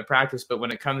time at practice, but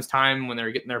when it comes time when they're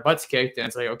getting their butts kicked, and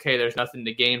it's like, okay, there's nothing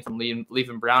to gain from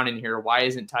leaving Brown in here. Why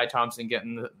isn't Ty Thompson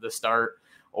getting the start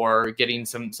or getting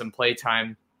some play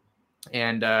time?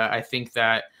 And I think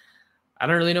that I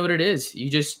don't really know what it is.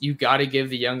 You got to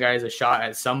give the young guys a shot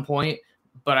at some point.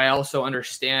 But I also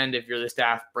understand if you're the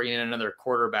staff bringing in another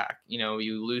quarterback,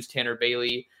 you lose Tanner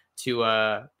Bailey who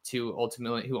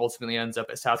ultimately ends up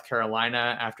at South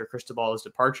Carolina after Cristobal's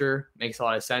departure. Makes a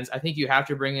lot of sense. I think you have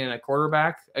to bring in a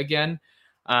quarterback again,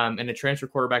 and a transfer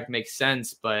quarterback makes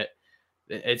sense, but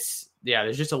there's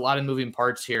just a lot of moving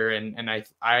parts here. And I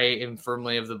am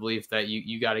firmly of the belief that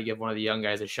you got to give one of the young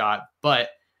guys a shot, but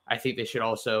I think they should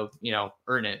also,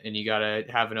 earn it, and you got to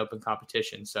have an open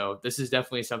competition. So this is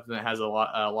definitely something that has a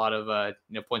lot of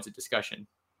points of discussion.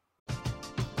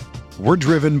 We're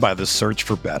driven by the search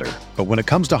for better. But when it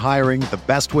comes to hiring, the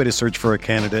best way to search for a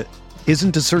candidate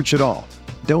isn't to search at all.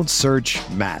 Don't search,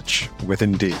 match with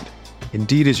Indeed.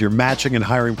 Indeed is your matching and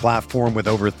hiring platform with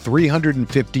over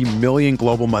 350 million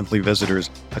global monthly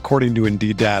visitors, according to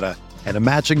Indeed data, and a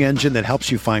matching engine that helps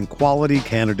you find quality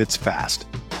candidates fast.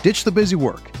 Ditch the busy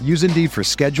work. Use Indeed for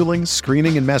scheduling,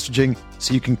 screening, and messaging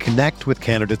so you can connect with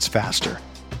candidates faster.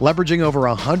 Leveraging over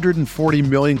 140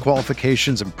 million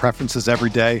qualifications and preferences every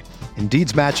day,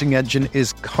 Indeed's matching engine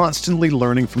is constantly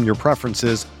learning from your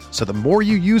preferences, so the more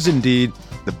you use Indeed,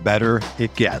 the better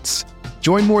it gets.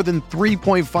 Join more than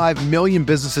 3.5 million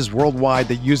businesses worldwide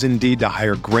that use Indeed to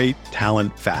hire great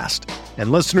talent fast.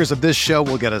 And listeners of this show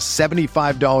will get a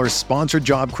 $75 sponsored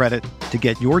job credit to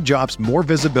get your jobs more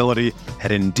visibility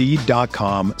at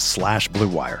Indeed.com/Blue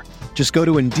Wire. Just go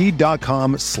to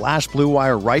Indeed.com/Blue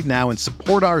Wire right now and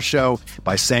support our show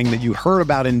by saying that you heard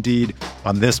about Indeed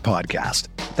on this podcast.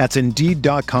 That's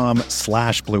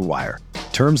Indeed.com/Blue Wire.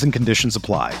 Terms and conditions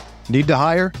apply. Need to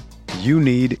hire? You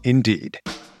need Indeed.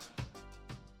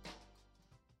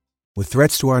 With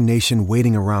threats to our nation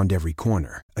waiting around every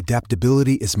corner,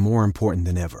 adaptability is more important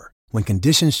than ever. When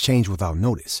conditions change without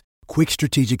notice, quick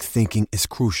strategic thinking is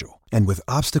crucial. And with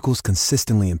obstacles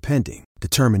consistently impending,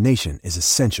 determination is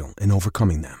essential in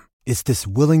overcoming them. It's this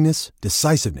willingness,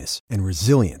 decisiveness, and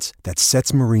resilience that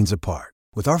sets Marines apart.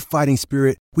 With our fighting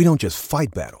spirit, we don't just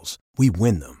fight battles, we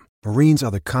win them. Marines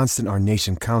are the constant our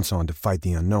nation counts on to fight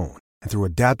the unknown. And through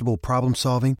adaptable problem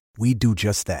solving, we do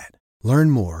just that.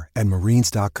 Learn more at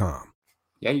Marines.com.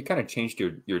 Yeah, you kind of changed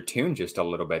your tune just a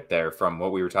little bit there from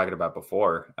what we were talking about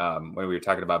before. When we were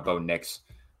talking about Bo Nix,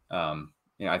 I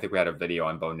think we had a video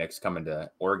on Bo Nix coming to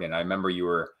Oregon. I remember you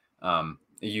were,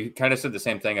 you kind of said the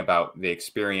same thing about the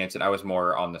experience, and I was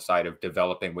more on the side of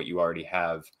developing what you already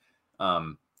have.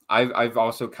 I've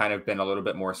also kind of been a little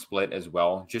bit more split as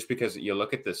well, just because you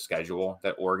look at the schedule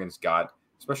that Oregon's got,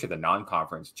 especially the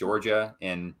non-conference. Georgia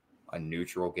in a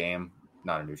neutral game.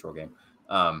 Not a neutral game.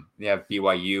 You have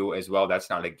BYU as well.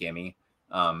 That's not a gimme.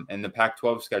 And the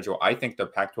Pac-12 schedule, I think the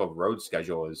Pac-12 road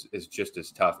schedule is just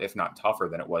as tough, if not tougher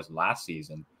than it was last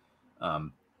season.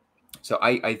 So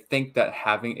I think that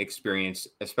having experience,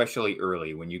 especially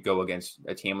early, when you go against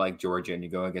a team like Georgia and you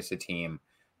go against a team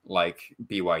like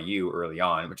BYU early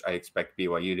on, which I expect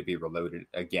BYU to be reloaded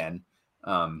again,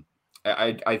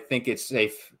 I think it's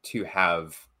safe to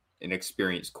have an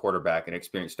experienced quarterback, an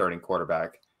experienced starting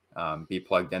quarterback, be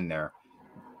plugged in there.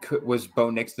 Was Bo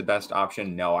Nix the best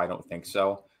option? No, I don't think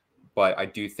so. But I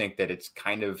do think that it's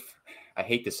kind of, I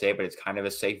hate to say it, but it's kind of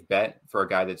a safe bet for a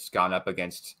guy that's gone up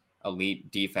against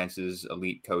elite defenses,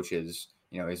 elite coaches,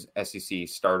 his SEC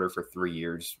starter for 3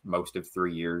 years, most of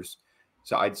 3 years.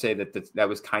 So I'd say that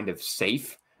was kind of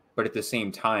safe. But at the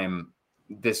same time,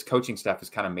 this coaching staff has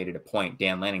kind of made it a point,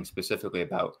 Dan Lanning specifically,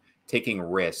 about taking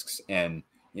risks and,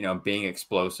 being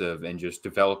explosive and just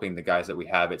developing the guys that we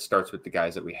have. It starts with the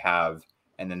guys that we have.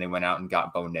 and then they went out and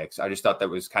got Bo Nix. I just thought that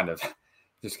was kind of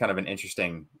an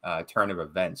interesting turn of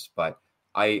events. But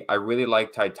I really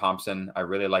like Ty Thompson. I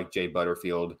really like Jay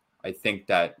Butterfield. I think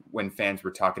that when fans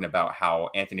were talking about how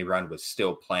Anthony Brown was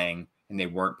still playing and they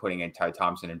weren't putting in Ty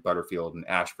Thompson and Butterfield and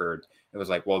Ashford, it was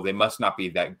like, well, they must not be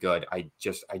that good. I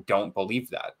don't believe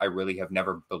that. I really have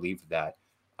never believed that.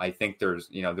 I think they're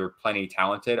plenty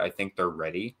talented. I think they're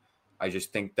ready. I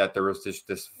just think that there was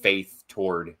this faith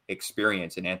toward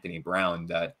experience in Anthony Brown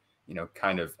that,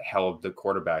 kind of held the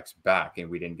quarterbacks back, and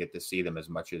we didn't get to see them as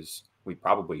much as we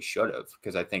probably should have.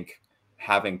 Because I think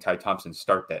having Ty Thompson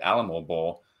start that Alamo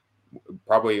Bowl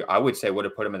probably, I would say, would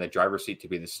have put him in the driver's seat to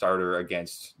be the starter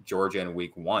against Georgia in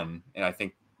week 1. And I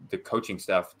think the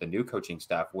new coaching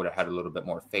staff would have had a little bit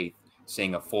more faith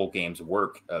seeing a full game's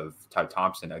work of Ty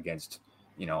Thompson against,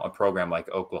 a program like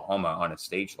Oklahoma on a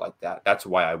stage like that. That's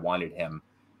why I wanted him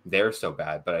there so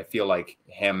bad. But I feel like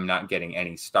him not getting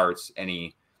any starts,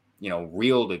 any,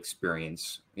 real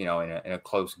experience, in a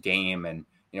close game, and,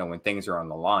 when things are on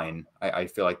the line, I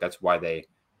feel like that's why they,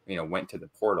 went to the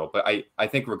portal. But I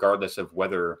think regardless of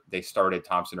whether they started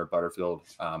Thompson or Butterfield,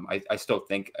 I still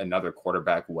think another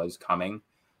quarterback was coming.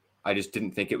 I just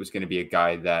didn't think it was going to be a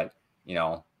guy that,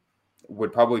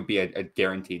 would probably be a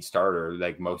guaranteed starter,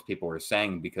 like most people were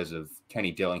saying, because of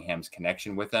Kenny Dillingham's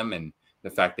connection with them and the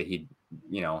fact that he,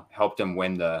 helped him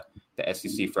win the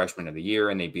SEC Freshman of the Year,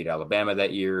 and they beat Alabama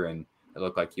that year, and it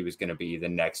looked like he was going to be the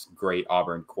next great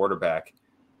Auburn quarterback.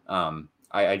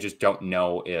 I just don't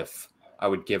know if I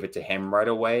would give it to him right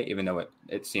away, even though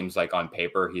it seems like on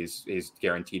paper he's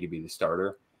guaranteed to be the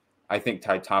starter. I think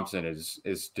Ty Thompson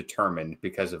is determined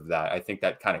because of that. I think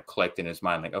that kind of clicked in his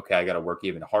mind, like, okay, I got to work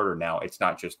even harder now. It's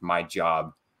not just my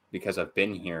job because I've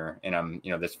been here and I'm,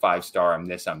 this 5-star, I'm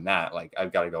this, I'm that. Like,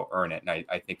 I've got to go earn it. And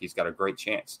I think he's got a great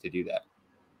chance to do that.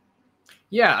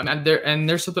 Yeah, I mean,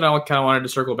 there's something I kind of wanted to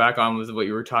circle back on with what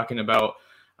you were talking about.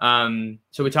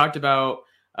 So we talked about,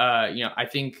 I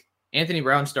think Anthony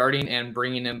Brown starting and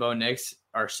bringing in Bo Nix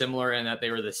are similar in that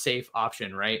they were the safe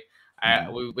option, right? I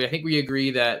think we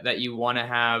agree that you want to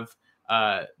have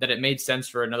that it made sense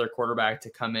for another quarterback to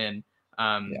come in.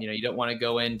 You don't want to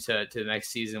go into the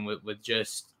next season with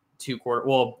just 2 quarter.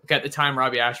 Well, at the time,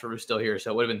 Robbie Ashford was still here,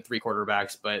 so it would have been 3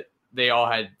 quarterbacks, but they all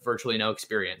had virtually no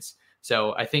experience.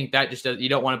 So I think that just you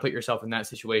don't want to put yourself in that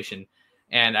situation.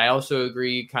 And I also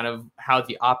agree kind of how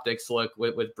the optics look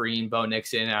with bringing Bo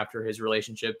Nix in after his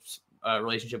relationship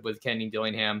with Kenny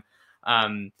Dillingham.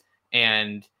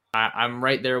 And I'm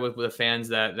right there with the fans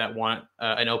that want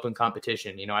an open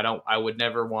competition. I would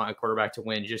never want a quarterback to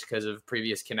win just because of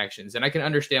previous connections. And I can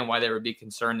understand why they would be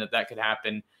concerned that could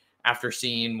happen after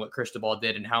seeing what Cristobal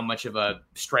did and how much of a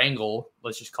strangle,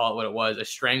 let's just call it what it was, a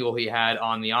strangle he had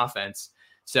on the offense.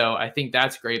 So I think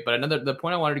that's great. But the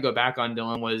point I wanted to go back on,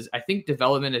 Dylan, was I think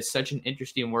development is such an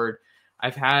interesting word.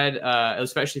 I've had,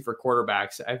 especially for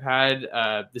quarterbacks, I've had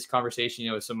this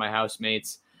conversation, with some of my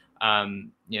housemates,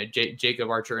 Jacob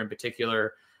Archer in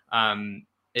particular. And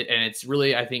it's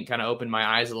really, I think, kind of opened my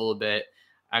eyes a little bit.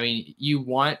 I mean, you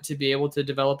want to be able to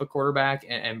develop a quarterback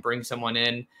and bring someone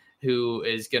in who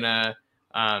is going to,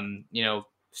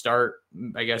 start,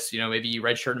 I guess, maybe you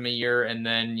redshirt him a year and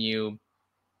then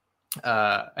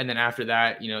and then after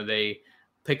that, they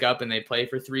pick up and they play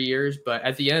for 3 years. But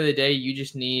at the end of the day, you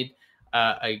just need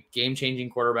a game-changing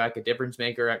quarterback, a difference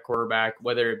maker at quarterback,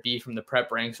 whether it be from the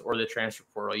prep ranks or the transfer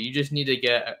portal. You just need to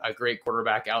get a great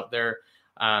quarterback out there,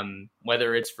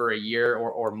 whether it's for a year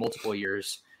or multiple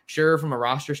years. Sure, from a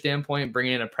roster standpoint,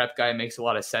 bringing in a prep guy makes a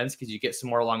lot of sense because you get some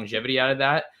more longevity out of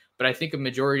that. But I think a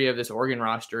majority of this Oregon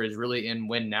roster is really in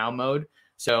win-now mode.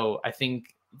 So I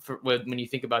think when you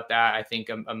think about that, I think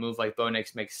a move like Bo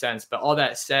Nix makes sense. But all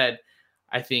that said,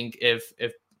 I think if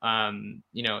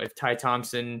Ty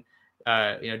Thompson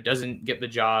doesn't get the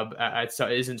job,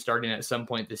 isn't starting at some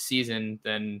point this season,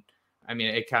 then I mean,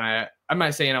 it kind of, I'm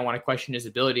not saying I want to question his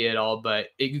ability at all, but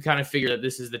you kind of figure that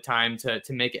this is the time to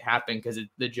make it happen because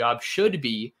the job should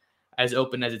be as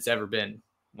open as it's ever been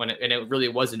and it really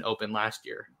wasn't open last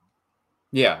year.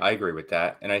 Yeah, I agree with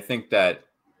that. And I think that,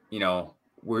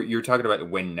 you're talking about the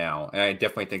win now, and I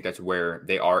definitely think that's where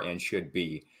they are and should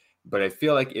be. But I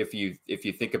feel like if you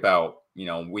think about,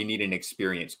 we need an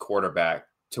experienced quarterback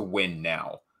to win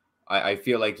now. I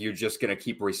feel like you're just going to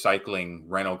keep recycling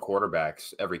rental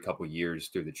quarterbacks every couple of years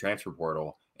through the transfer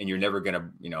portal, and you're never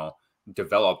going to,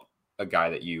 develop a guy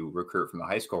that you recruit from the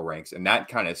high school ranks. And that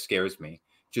kind of scares me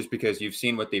just because you've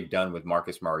seen what they've done with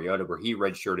Marcus Mariota, where he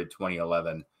redshirted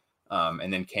 2011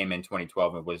 and then came in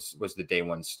 2012 and was the day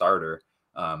one starter.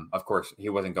 Of course, he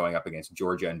wasn't going up against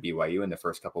Georgia and BYU in the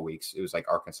first couple of weeks. It was like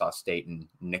Arkansas State and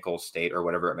Nicholls State or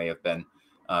whatever it may have been.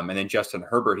 And then Justin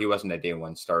Herbert, he wasn't a day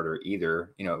one starter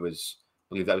either. I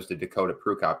believe that was the Dakota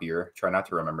Prukop year. Try not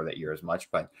to remember that year as much,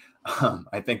 but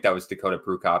I think that was Dakota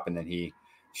Prukop, and then he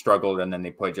struggled, and then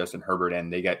they put Justin Herbert in.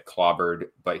 They get clobbered,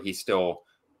 but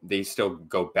they still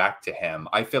go back to him.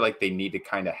 I feel like they need to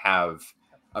kind of have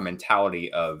a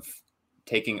mentality of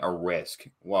taking a risk.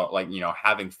 Well,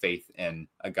 having faith in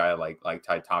a guy like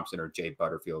Ty Thompson or Jay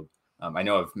Butterfield. I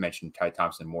know I've mentioned Ty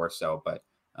Thompson more so, but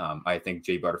I think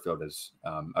Jay Butterfield is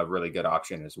a really good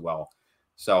option as well.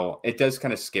 So it does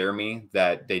kind of scare me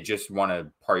that they just want to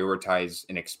prioritize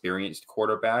an experienced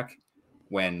quarterback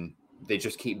when they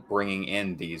just keep bringing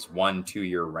in these 1-2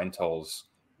 year rentals,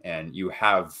 and you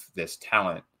have this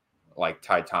talent like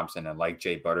Ty Thompson and like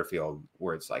Jay Butterfield,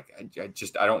 where it's like,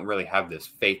 I don't really have this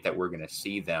faith that we're going to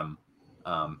see them,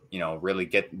 really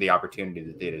get the opportunity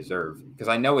that they deserve. Because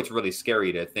I know it's really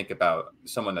scary to think about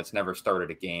someone that's never started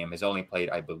a game, has only played,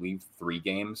 I believe, 3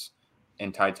 games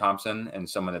in Ty Thompson, and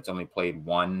someone that's only played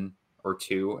 1 or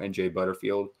 2 in Jay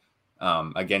Butterfield,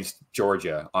 against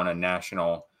Georgia on a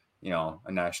national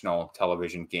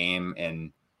television game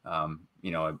in,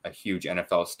 a huge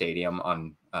NFL stadium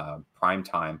on prime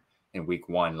time in week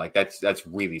 1. Like that's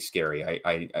really scary.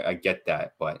 I get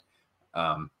that, but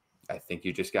I think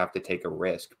you just have to take a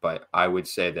risk. But I would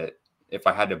say that if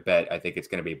I had to bet, I think it's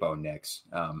going to be Bo Nix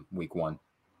week 1.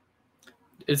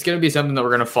 It's going to be something that we're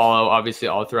going to follow, obviously,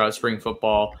 all throughout spring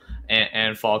football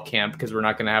and fall camp, because we're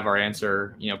not going to have our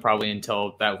answer, probably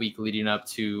until that week leading up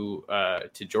to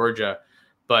Georgia.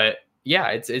 But yeah,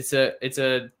 it's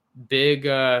a big.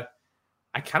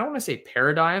 I kind of want to say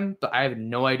paradigm, but I have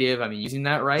no idea if I'm using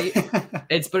that right.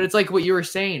 It's like what you were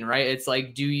saying, right? It's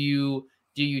like, do you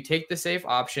take the safe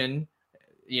option?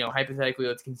 Hypothetically,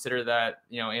 let's consider that,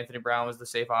 Anthony Brown was the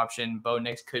safe option. Bo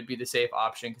Nix could be the safe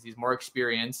option because he's more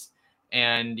experienced,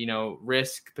 and,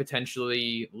 risk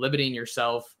potentially limiting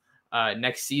yourself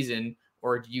next season,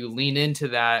 or do you lean into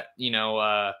that,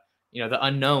 the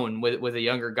unknown with a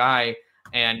younger guy,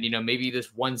 and, maybe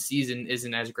this one season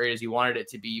isn't as great as you wanted it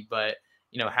to be, but,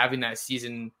 having that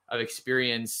season of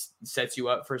experience sets you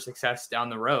up for success down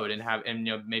the road, and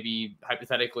maybe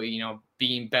hypothetically,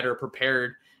 being better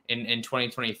prepared in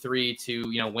 2023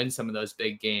 to, win some of those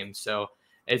big games. So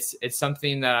it's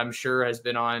something that I'm sure has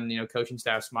been on, coaching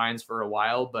staff's minds for a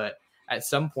while, but at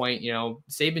some point,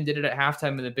 Saban did it at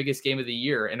halftime in the biggest game of the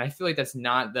year. And I feel like that's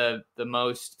not the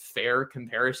most fair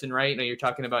comparison, right? You're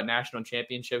talking about national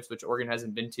championships, which Oregon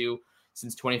hasn't been to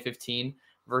since 2015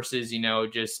 versus,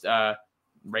 just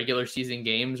regular season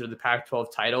games or the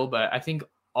Pac-12 title. But I think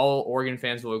all Oregon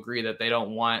fans will agree that they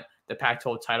don't want the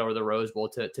Pac-12 title or the Rose Bowl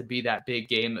to be that big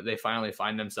game that they finally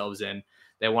find themselves in.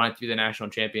 They want it to be the national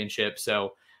championship.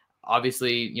 So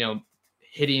obviously,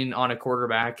 hitting on a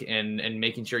quarterback and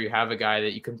making sure you have a guy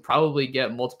that you can probably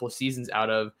get multiple seasons out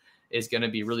of is going to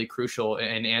be really crucial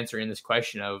in answering this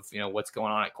question of, what's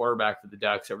going on at quarterback for the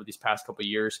Ducks over these past couple of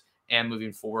years and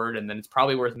moving forward. And then it's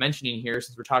probably worth mentioning here,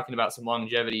 since we're talking about some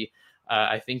longevity,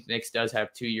 I think Nix does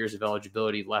have 2 years of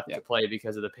eligibility left to play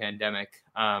because of the pandemic.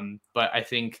 But I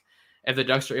think if the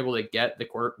Ducks are able to get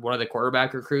one of the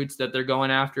quarterback recruits that they're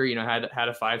going after, had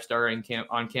a 5-star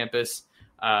on campus,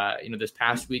 this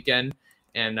past weekend,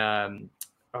 and I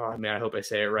hope I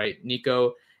say it right,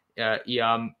 Nico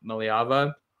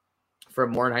Iamaleava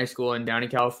from Warren High School in Downey,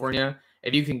 California.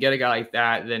 If you can get a guy like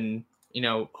that, then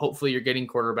hopefully you're getting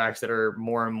quarterbacks that are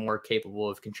more and more capable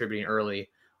of contributing early.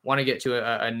 Want to get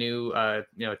to a new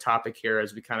topic here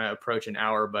as we kind of approach an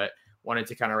hour, but wanted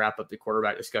to kind of wrap up the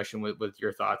quarterback discussion with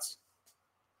your thoughts.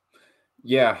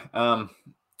 Yeah, I'm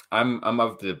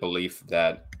of the belief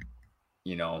that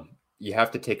you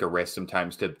have to take a risk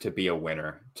sometimes to be a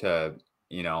winner. I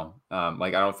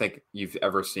don't think you've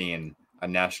ever seen a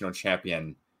national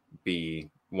champion be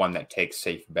one that takes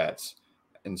safe bets.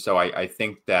 And so I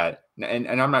think that,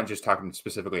 and I'm not just talking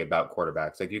specifically about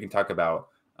quarterbacks. Like, you can talk about,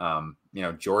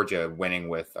 Georgia winning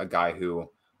with a guy who,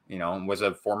 was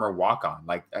a former walk-on.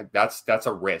 Like, that's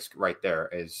a risk right there,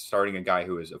 is starting a guy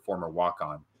who is a former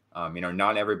walk-on.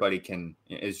 Not everybody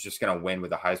is just going to win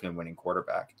with a Heisman winning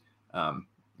quarterback.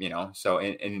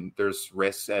 So there's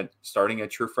risks at starting a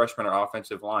true freshman on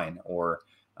offensive line, or,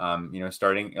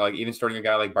 starting a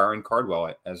guy like Byron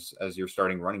Cardwell as your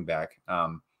starting running back.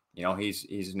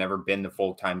 He's never been the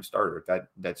full-time starter.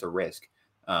 That's a risk.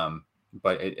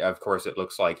 But of course it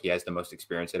looks like he has the most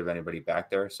experience out of anybody back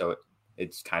there. So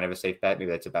it's kind of a safe bet.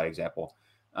 Maybe that's a bad example.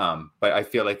 But I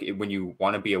feel like when you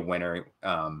want to be a winner,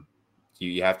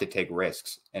 you have to take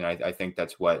risks. And I think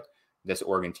that's what this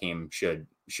Oregon team should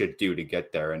do to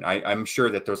get there. And I'm sure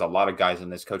that there's a lot of guys in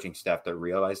this coaching staff that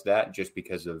realize that, just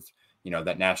because of,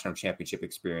 that national championship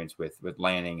experience with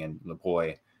Lanning and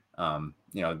Lavoie.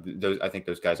 I think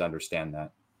those guys understand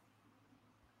that.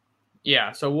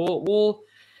 Yeah. So we'll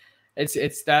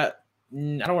it's that,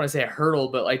 I don't want to say a hurdle,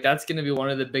 but like that's going to be one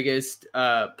of the biggest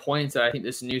points that I think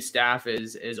this new staff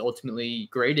is ultimately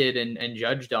graded and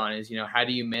judged on is, how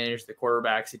do you manage the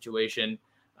quarterback situation?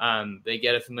 They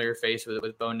get a familiar face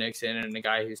with Bo Nixon and a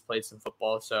guy who's played some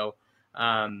football. So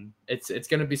it's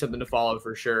going to be something to follow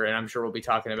for sure. And I'm sure we'll be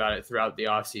talking about it throughout the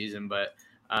off season, but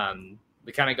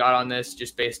we kind of got on this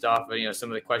just based off of, some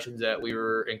of the questions that we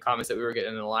were in comments that we were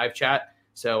getting in the live chat.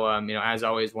 So, as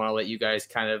always, want to let you guys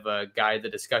kind of guide the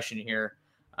discussion here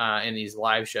in these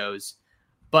live shows.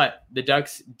 But the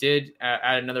Ducks did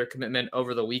add another commitment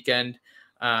over the weekend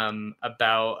they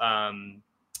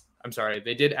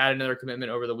did add another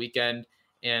commitment over the weekend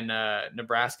in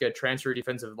Nebraska transfer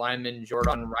defensive lineman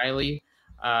Jordan Riley.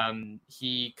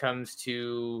 He comes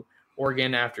to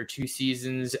Oregon after 2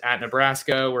 seasons at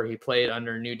Nebraska, where he played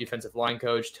under new defensive line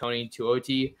coach Tony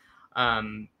Tuioti.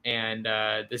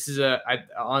 This is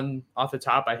off the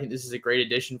top, I think this is a great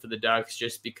addition for the Ducks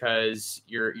just because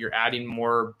you're adding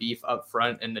more beef up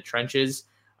front in the trenches.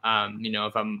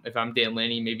 If I'm Dan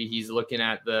Lanning, maybe he's looking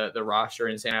at the roster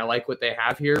and saying, I like what they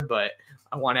have here, but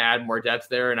I want to add more depth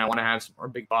there. And I want to have some more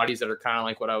big bodies that are kind of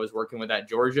like what I was working with at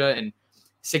Georgia, and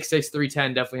 6'6",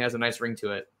 310 definitely has a nice ring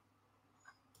to it.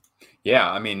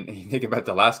 Yeah, I mean, you think about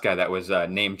the last guy that was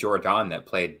named Jordan that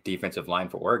played defensive line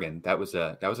for Oregon. That was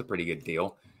a pretty good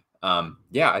deal.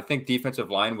 I think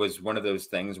defensive line was one of those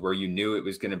things where you knew it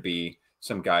was going to be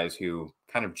some guys who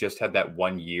kind of just had that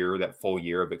 1 year, that full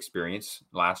year of experience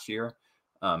last year.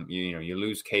 You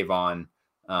lose Kayvon.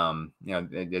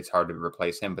 It's hard to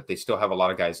replace him, but they still have a lot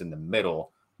of guys in the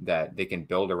middle that they can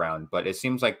build around. But it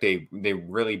seems like they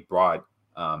really brought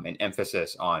an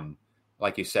emphasis on,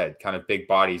 like you said, kind of big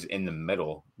bodies in the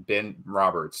middle. Ben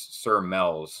Roberts, Sir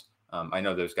Mells. I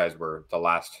know those guys were the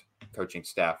last coaching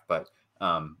staff, but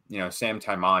Sam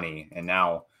Taimani and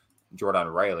now Jordan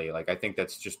Riley. Like, I think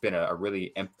that's just been a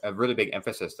really big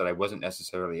emphasis that I wasn't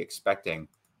necessarily expecting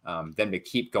them to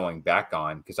keep going back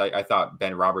on, because I thought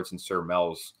Ben Roberts and Sir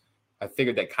Mells, I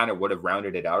figured that kind of would have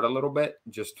rounded it out a little bit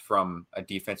just from a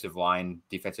defensive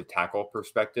tackle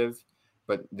perspective.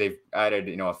 But they've added,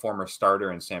 a former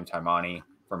starter in Sam Taimani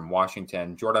from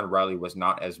Washington. Jordan Riley was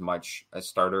not as much a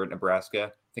starter at Nebraska.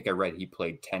 I think I read he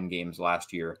played 10 games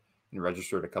last year and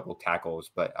registered a couple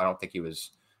tackles, but I don't think he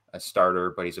was a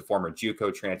starter. But he's a former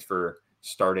JUCO transfer,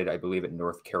 started, I believe, at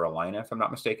North Carolina, if I'm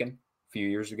not mistaken, a few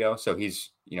years ago. So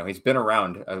he's been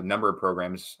around a number of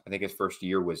programs. I think his first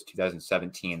year was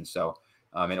 2017. So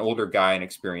an older guy, an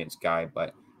experienced guy,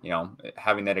 but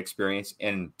having that experience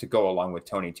and to go along with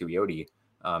Tony Tuioti,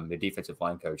 the defensive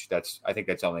line coach, I think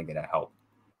that's only going to help.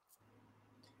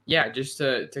 Yeah, just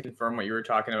to confirm what you were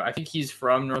talking about, I think he's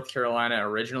from North Carolina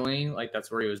originally, like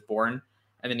that's where he was born,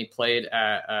 and then he played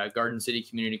at Garden City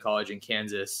Community College in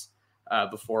Kansas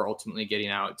before ultimately getting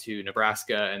out to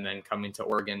Nebraska and then coming to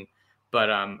Oregon. But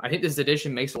I think this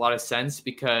addition makes a lot of sense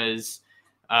because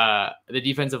the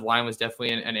defensive line was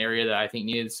definitely an area that I think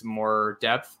needed some more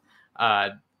depth.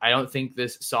 I don't think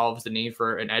this solves the need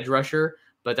for an edge rusher,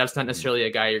 but that's not necessarily a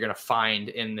guy you're going to find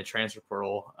in the transfer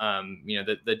portal.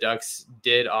 The Ducks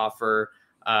did offer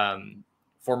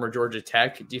former Georgia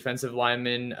Tech defensive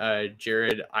lineman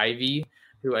Jared Ivey,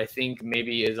 who I think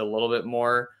maybe is a little bit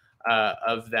more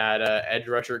of that edge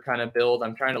rusher kind of build.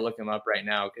 I'm trying to look him up right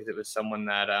now because it was someone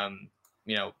that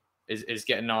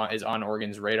is on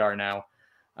Oregon's radar now.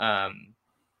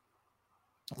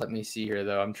 Let me see here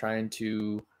though. I'm trying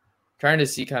to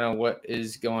see kind of what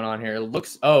is going on here. It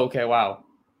looks, okay, wow.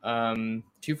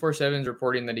 247 is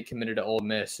reporting that he committed to Ole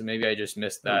Miss, so maybe I just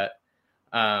missed that.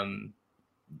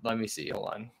 Let me see.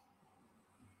 Hold on.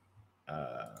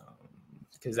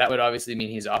 Because that would obviously mean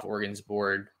he's off Oregon's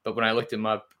board. But when I looked him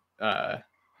up,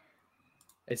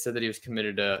 it said that he was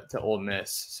committed to Ole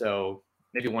Miss. So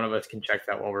maybe one of us can check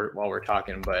that while we're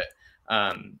talking. But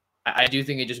I do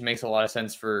think it just makes a lot of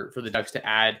sense for the Ducks to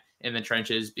add in the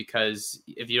trenches, because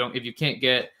if you can't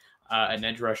get an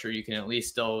edge rusher, you can at least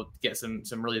still get some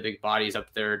really big bodies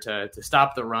up there to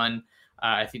stop the run.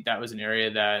 I think that was an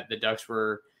area that the Ducks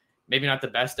were maybe not the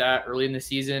best at early in the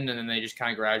season, and then they just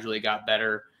kind of gradually got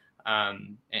better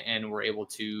and were able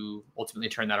to ultimately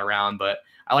turn that around. But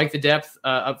I like the depth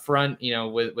up front,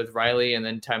 with Riley, and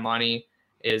then Taimani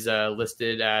is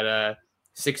listed at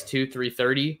 6'2",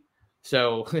 330.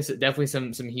 So it's definitely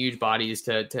some huge bodies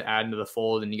to add into the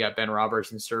fold, and you got Ben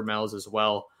Roberts and Sir Mells as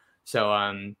well.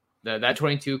 So that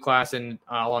 22 class and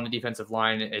all on the defensive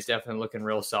line is definitely looking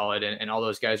real solid, and all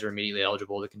those guys are immediately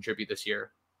eligible to contribute this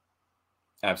year.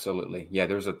 Absolutely. Yeah,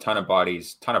 there's a ton of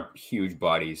bodies, ton of huge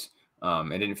bodies. I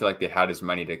didn't feel like they had as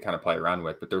many to kind of play around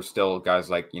with, but there's still guys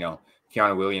like,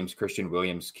 Keanu Williams, Christian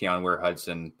Williams, Keon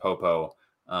Ware-Hudson, Popo,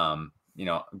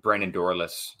 Brandon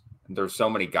Dorless. There's so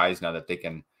many guys now that they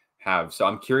can have. So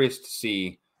I'm curious to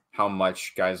see how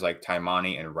much guys like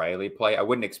Taimani and Riley play. I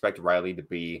wouldn't expect Riley to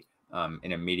be an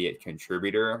immediate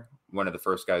contributor, one of the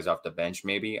first guys off the bench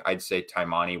maybe. I'd say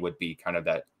Taimani would be kind of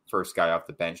that first guy off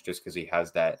the bench just because he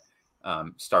has that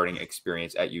starting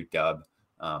experience at UW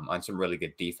on some really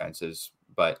good defenses.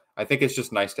 But I think it's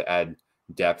just nice to add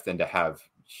depth and to have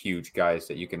huge guys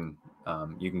that you can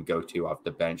go to off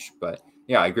the bench. But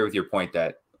yeah, I agree with your point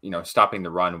that, stopping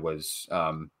the run was,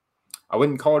 I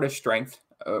wouldn't call it a strength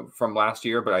from last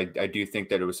year, but I do think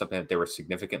that it was something that they were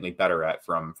significantly better at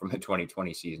from the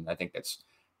 2020 season. I think that's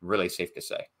really safe to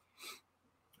say.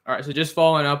 All right. So just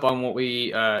following up on what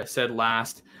we said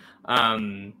last,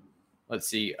 let's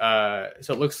see.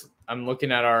 So I'm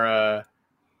looking at our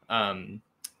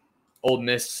Ole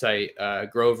Miss site,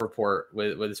 Grove Report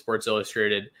with Sports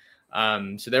Illustrated.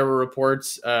 So there were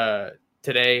reports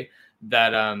today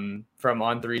that from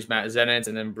On3's Matt Zenitz,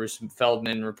 and then Bruce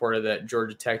Feldman reported that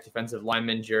Georgia Tech defensive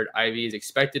lineman Jared Ivey is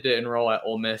expected to enroll at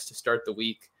Ole Miss to start the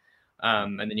week.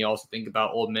 And then you also think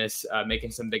about Ole Miss making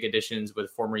some big additions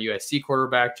with former USC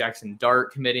quarterback Jackson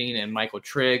Dart committing and Michael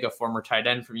Trigg, a former tight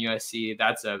end from USC.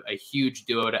 That's a huge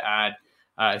duo to add,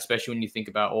 especially when you think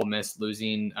about Ole Miss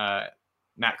losing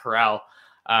Matt Corral.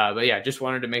 But yeah, just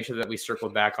wanted to make sure that we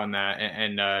circled back on that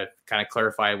and kind of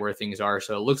clarify where things are.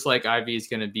 So it looks like Ivy is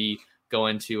going to be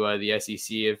going to the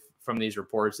SEC from these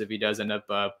reports if he does end up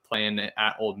playing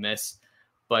at Ole Miss.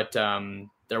 But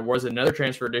there was another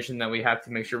transfer addition that we have to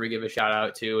make sure we give a shout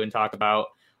out to and talk about.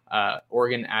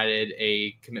 Oregon added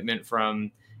a commitment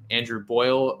from Andrew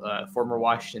Boyle, former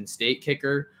Washington State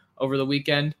kicker, over the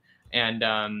weekend.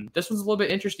 And this was a little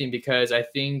bit interesting because I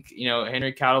think,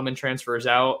 Henry Cattleman transfers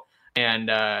out, and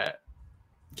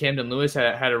Camden Lewis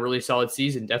had a really solid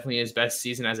season, definitely his best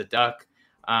season as a Duck.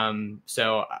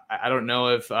 So I don't know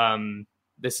if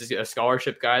this is a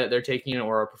scholarship guy that they're taking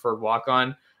or a preferred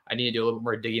walk-on. I need to do a little bit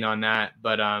more digging on that.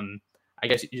 But I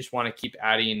guess you just want to keep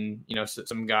adding,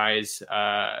 some guys,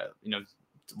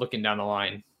 looking down the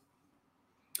line.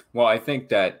 Well, I think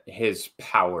that his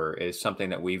power is something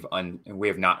that we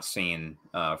have not seen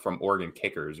from Oregon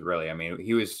kickers, really. I mean,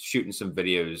 he was shooting some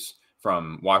videos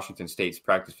from Washington State's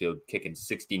practice field, kicking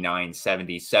 69,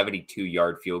 70,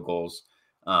 72-yard field goals.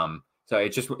 So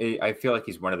I feel like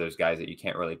he's one of those guys that you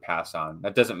can't really pass on.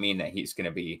 That doesn't mean that he's going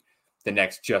to be the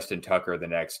next Justin Tucker, the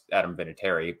next Adam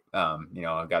Vinatieri, a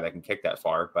guy that can kick that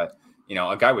far. But,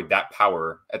 a guy with that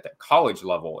power at the college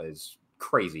level is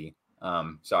crazy.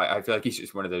 So I feel like he's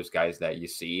just one of those guys that you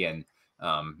see and,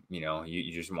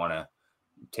 you just want to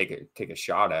take a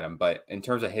shot at him. But in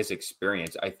terms of his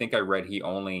experience, I think I read he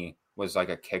only was like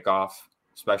a kickoff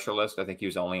specialist. I think he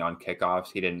was only on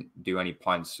kickoffs. He didn't do any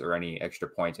punts or any extra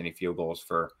points, any field goals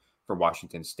for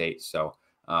Washington State. So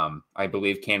I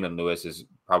believe Camden Lewis has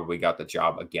probably got the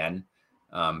job again.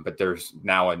 But there's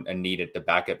now a need at the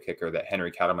backup kicker that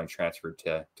Henry Cattleman transferred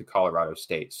to Colorado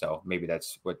State. So maybe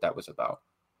that's what that was about.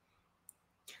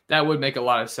 That would make a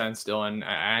lot of sense, Dylan.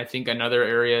 I think another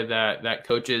area that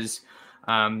coaches,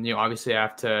 obviously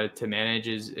have to manage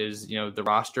is the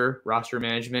roster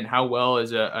management. How well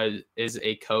is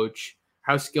a coach?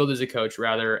 How skilled is a coach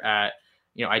rather at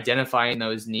identifying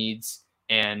those needs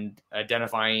and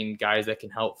identifying guys that can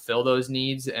help fill those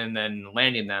needs and then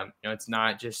landing them. It's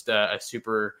not just a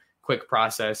super quick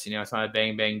process. It's not a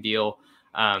bang bang deal.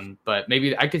 But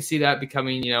maybe I could see that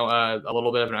becoming, a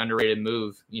little bit of an underrated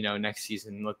move, next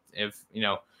season.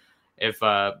 If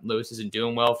Lewis isn't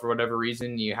doing well for whatever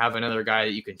reason, you have another guy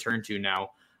that you can turn to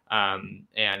now. And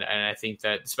I think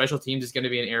that special teams is going to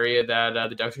be an area that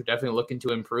the Ducks are definitely looking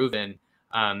to improve in.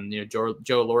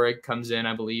 Joe Lorig comes in,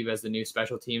 I believe, as the new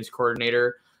special teams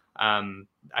coordinator.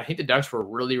 I think the Ducks were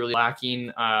really, really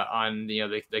lacking on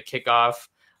the kickoff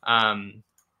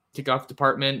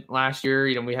department last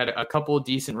year. We had a couple of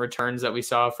decent returns that we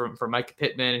saw from Micah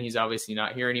Pittman, and he's obviously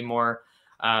not here anymore.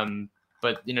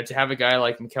 But to have a guy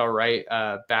like Mikael Wright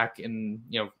back in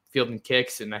fielding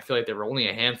kicks, and I feel like there were only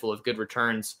a handful of good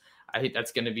returns. I think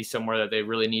that's going to be somewhere that they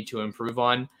really need to improve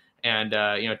on. And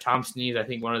Tom Snead, I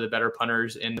think one of the better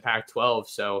punters in the Pac-12.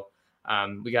 So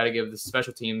we got to give the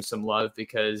special teams some love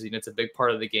because it's a big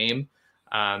part of the game.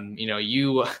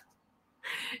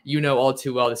 You know all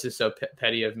too well, this is so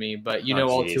petty of me, but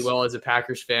all too well as a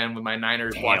Packers fan when my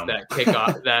Niners watch that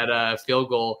kickoff, that field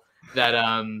goal, that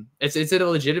it's a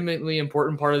legitimately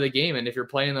important part of the game. And if you're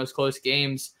playing those close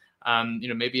games,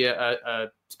 maybe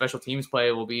a special teams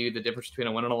play will be the difference between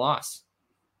a win and a loss.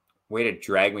 way to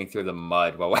drag me through the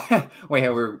mud. Well,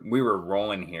 we were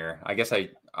rolling here. I guess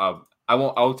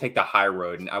I'll take the high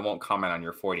road and I won't comment on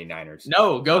your 49ers.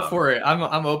 No, go for it.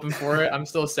 I'm open for it. I'm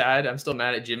still sad. I'm still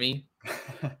mad at Jimmy.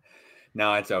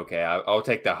 No, it's okay. I'll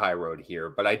take the high road here,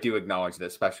 but I do acknowledge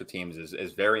that special teams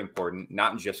is very important,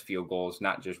 not just field goals,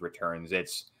 not just returns.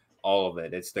 It's all of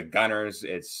it. It's the gunners.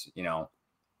 It's,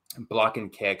 blocking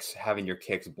kicks, having your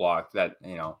kicks blocked.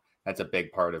 That's a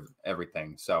big part of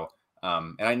everything. So,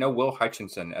 and I know Will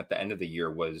Hutchinson at the end of the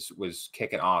year was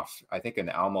kicking off, I think in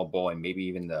the Alamo Bowl and maybe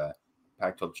even the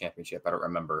Pac-12 championship. I don't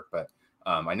remember, but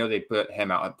I know they put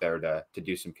him out there to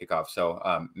do some kickoffs.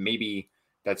 So maybe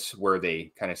that's where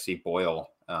they kind of see Boyle,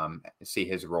 see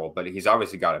his role, but he's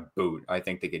obviously got a boot. I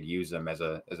think they could use him as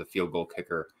a field goal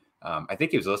kicker. I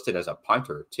think he was listed as a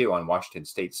punter too on Washington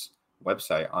State's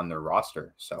website on their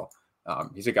roster. So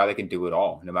he's a guy that can do it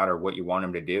all, no matter what you want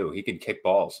him to do. He can kick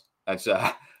balls.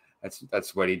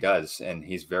 That's what he does, and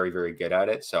he's very, very good at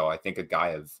it. So I think a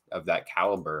guy of that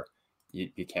caliber,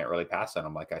 you can't really pass on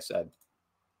him, like I said.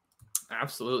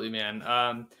 Absolutely,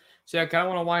 man. So I kind of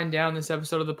want to wind down this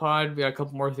episode of the pod. We got a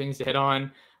couple more things to hit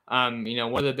on. One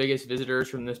of the biggest visitors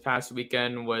from this past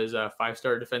weekend was a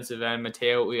 5-star defensive end,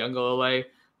 Matayo Uiagalelei.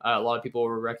 A lot of people will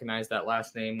recognize that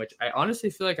last name, which I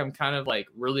honestly feel like I'm kind of like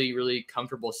really, really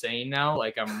comfortable saying now.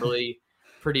 Like I'm really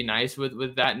pretty nice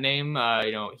with that name.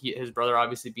 His brother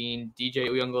obviously being DJ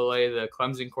Uiagalelei, the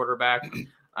Clemson quarterback.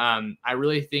 I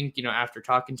really think, after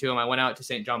talking to him, I went out to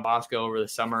St. John Bosco over the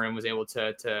summer and was able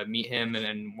to meet him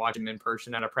and watch him in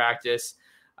person at a practice.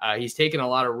 He's taken a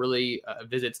lot of really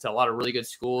visits to a lot of really good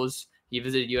schools. He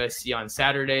visited USC on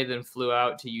Saturday, then flew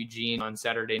out to Eugene on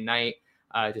Saturday night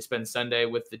to spend Sunday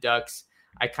with the Ducks.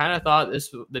 I kind of thought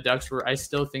the Ducks were, I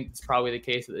still think it's probably the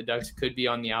case that the Ducks could be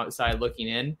on the outside looking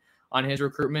in on his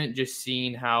recruitment, just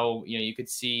seeing how, you could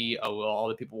see, all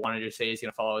the people wanted to say he's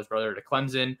going to follow his brother to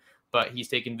Clemson, but he's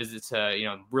taking visits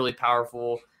to, really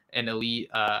powerful and elite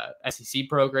SEC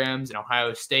programs in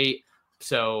Ohio State.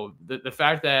 So the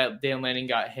fact that Dan Lanning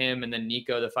got him and then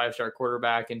Nico, the 5-star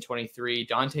quarterback in 23,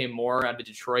 Dante Moore out of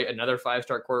Detroit, another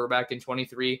 5-star quarterback in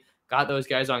 23, got those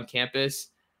guys on campus.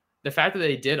 The fact that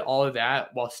they did all of that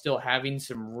while still having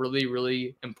some really,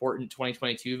 really important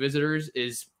 2022 visitors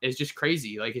is just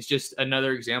crazy. Like, it's just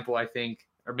another example, I think,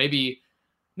 or maybe,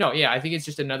 no, yeah, I think it's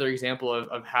just another example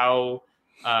of how,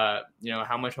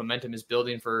 how much momentum is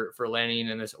building for Lanning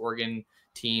and this Oregon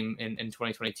team in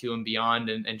 2022 and beyond,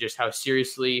 and just how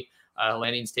seriously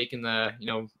Lanning's taken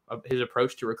his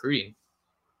approach to recruiting.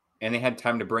 And they had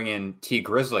time to bring in T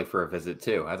Grizzly for a visit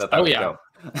too. I thought that was dope.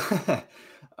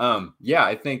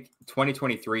 I think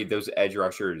 2023, those edge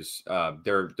rushers,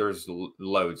 there's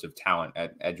loads of talent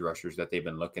at edge rushers that they've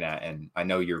been looking at. And I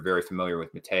know you're very familiar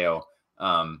with Matayo.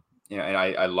 And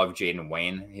I love Jaden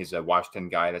Wayne. He's a Washington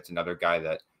guy. That's another guy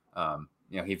that,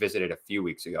 he visited a few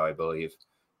weeks ago, I believe.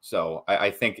 So I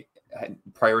think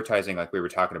prioritizing, like we were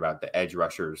talking about, the edge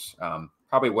rushers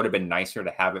probably would have been nicer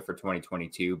to have it for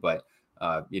 2022, but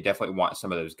you definitely want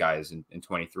some of those guys in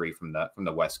 23 from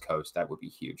the West Coast. That would be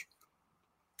huge.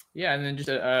 Yeah, and then just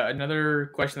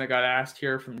another question that got asked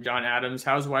here from John Adams.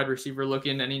 How's wide receiver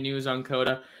looking? Any news on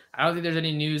Coda? I don't think there's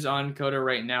any news on Coda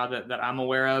right now that I'm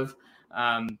aware of,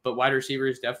 but wide receiver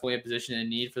is definitely a position in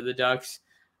need for the Ducks.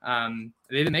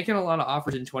 They've been making a lot of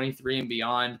offers in 23 and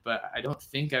beyond, but I don't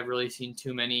think I've really seen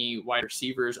too many wide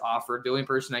receivers offered. The only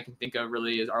person I can think of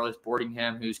really is Arlis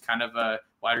Boardingham, who's kind of a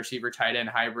wide receiver tight end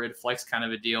hybrid flex kind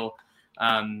of a deal.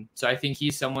 So I think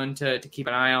he's someone to keep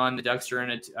an eye on. The Ducks are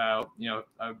in a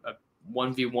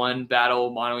 1v1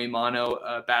 battle,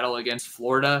 mano-a-mano battle against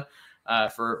Florida.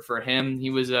 For him,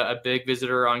 he was a big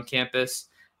visitor on campus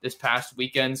this past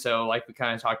weekend. So like we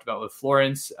kind of talked about with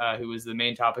Florence, who was the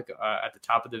main topic at the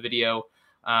top of the video,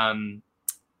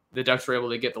 the Ducks were able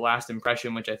to get the last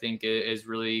impression, which I think is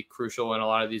really crucial in a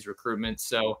lot of these recruitments.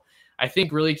 So I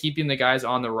think really keeping the guys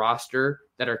on the roster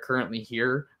that are currently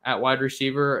here at wide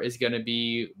receiver is going to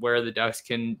be where the Ducks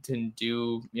can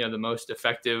do, the most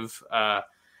effective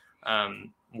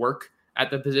work at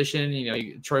the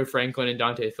position. Troy Franklin and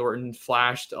Dante Thornton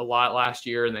flashed a lot last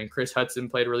year, and then Chris Hudson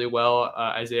played really well.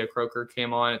 Isaiah Croker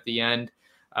came on at the end.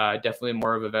 Definitely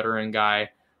more of a veteran guy.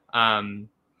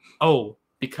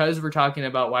 Because we're talking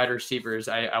about wide receivers,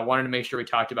 I wanted to make sure we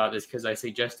talked about this because I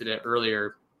suggested it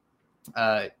earlier.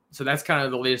 So that's kind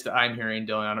of the latest that I'm hearing,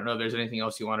 Dylan. I don't know if there's anything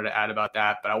else you wanted to add about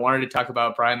that, but I wanted to talk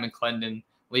about Brian McClendon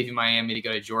leaving Miami to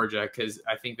go to Georgia, because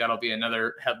I think that'll be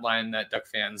another headline that Duck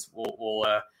fans will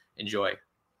enjoy.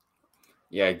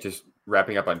 Yeah, just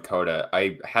wrapping up on Coda,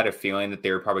 I had a feeling that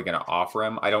they were probably going to offer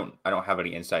him. I don't have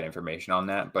any inside information on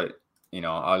that, but a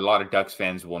lot of Ducks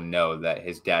fans will know that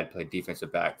his dad played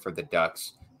defensive back for the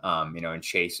Ducks. And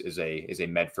Chase is a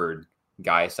Medford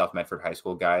guy, South Medford High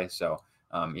School guy. So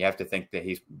you have to think that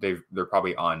they're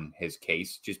probably on his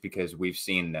case, just because we've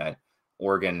seen that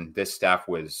Oregon, this staff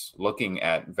was looking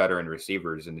at veteran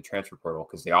receivers in the transfer portal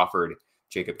because they offered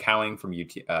Jacob Cowing from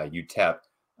UTEP.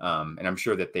 And I'm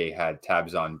sure that they had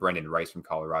tabs on Brendan Rice from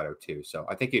Colorado too. So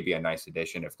I think it'd be a nice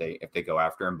addition if they go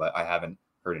after him, but I haven't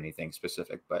heard anything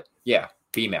specific. But yeah,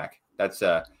 BMAC,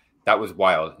 that was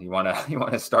wild. You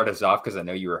want to start us off, because I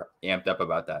know you were amped up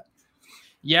about that.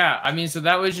 Yeah, I mean, so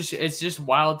that was it's just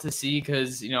wild to see,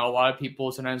 because, a lot of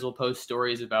people sometimes will post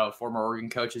stories about former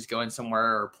Oregon coaches going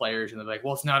somewhere, or players, and they're like,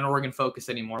 well, it's not an Oregon focus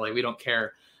anymore. Like, we don't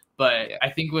care. But yeah. I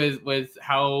think with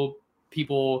how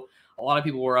a lot of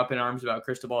people were up in arms about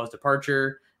Cristobal's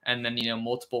departure, and then,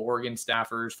 multiple Oregon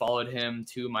staffers followed him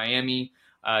to Miami.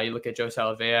 You look at Joe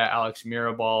Salavea, Alex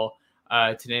Mirabal,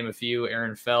 to name a few,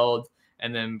 Aaron Feld,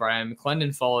 and then Brian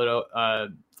McClendon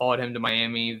followed him to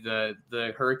Miami.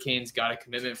 The Hurricanes got a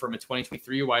commitment from a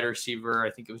 2023 wide receiver,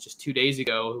 I think it was just 2 days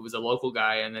ago, who was a local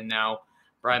guy. And then now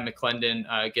Brian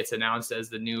McClendon gets announced as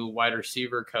the new wide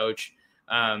receiver coach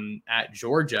at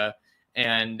Georgia.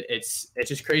 And it's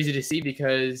just crazy to see,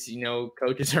 because,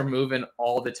 coaches are moving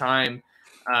all the time.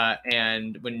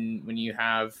 And when you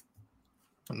have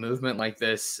a movement like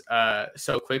this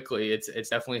so quickly, it's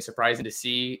definitely surprising to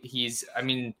see. He's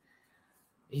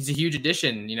a huge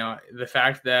addition. The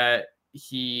fact that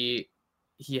he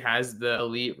has the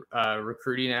elite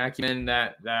recruiting acumen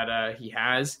that he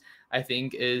has, I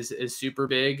think is super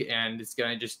big, and it's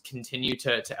going to just continue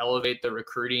to elevate the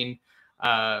recruiting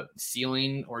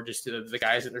ceiling, or just the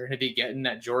guys that they're going to be getting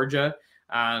at Georgia.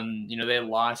 They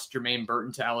lost Jermaine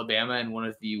Burton to Alabama in one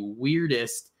of the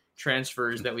weirdest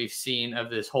transfers that we've seen of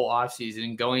this whole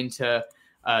offseason, going to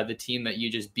the team that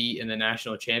you just beat in the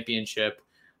national championship.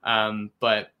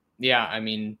 But yeah, I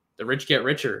mean, the rich get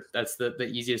richer. That's the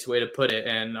easiest way to put it.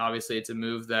 And obviously it's a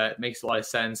move that makes a lot of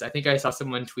sense. I think I saw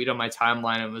someone tweet on my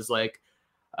timeline and was like,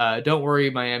 don't worry,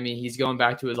 Miami, he's going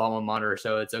back to his alma mater,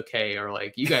 so it's okay. Or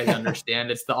like, you guys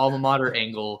understand, it's the alma mater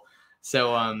angle.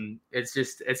 So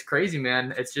it's crazy,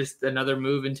 man. It's just another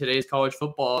move in today's college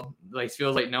football. Like,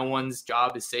 feels like no one's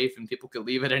job is safe and people could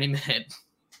leave at any minute.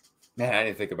 Man, I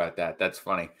didn't think about that. That's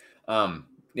funny.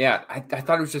 Yeah, I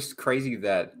thought it was just crazy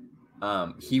that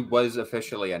he was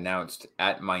officially announced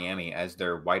at Miami as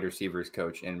their wide receivers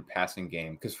coach in passing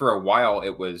game. Because for a while,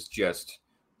 it was just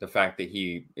the fact that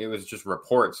it was just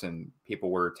reports, and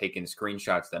people were taking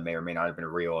screenshots that may or may not have been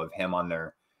real of him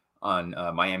on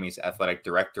Miami's athletic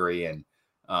directory. And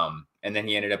then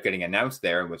he ended up getting announced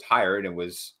there and was hired, and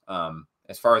was,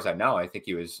 as far as I know, I think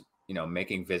he was,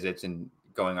 making visits and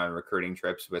going on recruiting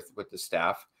trips with the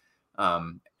staff.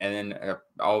 And then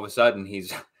all of a sudden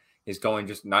he's going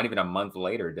just not even a month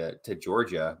later to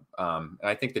Georgia. And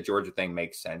I think the Georgia thing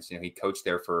makes sense. He coached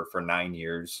there for 9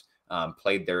 years,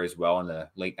 played there as well in the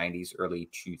late 90s, early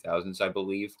 2000s, I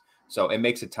believe. So it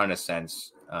makes a ton of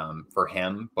sense for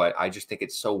him. But I just think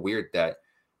it's so weird that,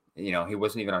 he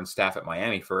wasn't even on staff at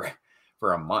Miami for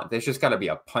a month. There's just got to be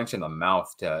a punch in the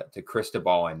mouth to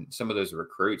Cristobal and some of those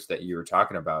recruits that you were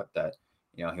talking about that,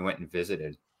 he went and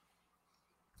visited.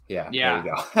 Yeah. There you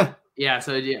go. Yeah.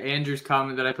 So Andrew's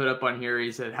comment that I put up on here,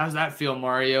 he said, how's that feel,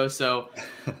 Mario? So,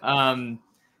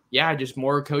 yeah, just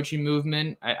more coaching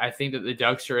movement. I think that the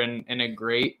Ducks are in a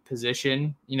great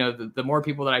position. The more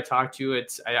people that I talk to,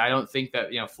 I don't think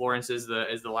that, Florence is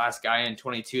the last guy in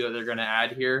 22 that they're going to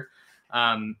add here.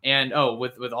 And just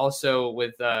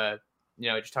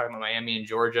talking about Miami and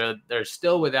Georgia, they're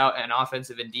still without an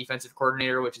offensive and defensive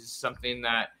coordinator, which is something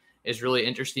that is really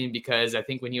interesting, because I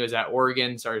think when he was at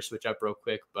Oregon, sorry to switch up real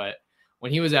quick, but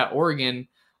when he was at Oregon,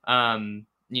 that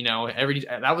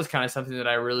was kind of something that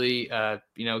I really,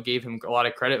 gave him a lot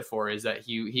of credit for, is that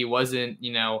he wasn't,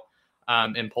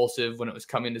 impulsive when it was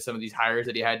coming to some of these hires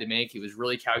that he had to make. He was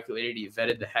really calculated. He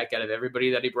vetted the heck out of everybody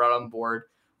that he brought on board.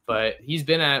 But he's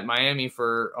been at Miami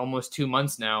for almost 2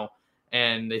 months now,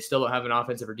 and they still don't have an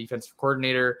offensive or defensive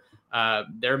coordinator.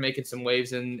 They're making some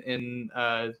waves on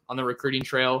the recruiting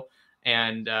trail,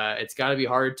 and it's got to be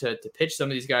hard to pitch some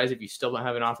of these guys if you still don't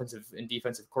have an offensive and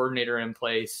defensive coordinator in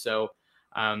place. So,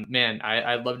 man,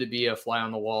 I'd love to be a fly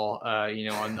on the wall,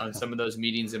 on some of those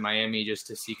meetings in Miami, just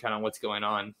to see kind of what's going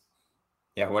on.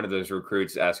 Yeah, one of those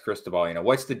recruits asked Cristobal,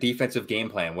 what's the defensive game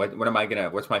plan?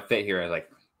 What's my fit here? I was like,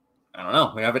 I don't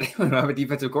know. We don't have a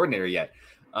defensive coordinator yet.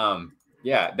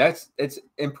 Yeah, it's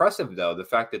impressive though, the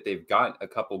fact that they've got a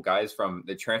couple guys from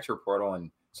the transfer portal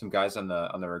and some guys on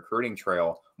the recruiting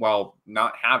trail while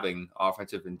not having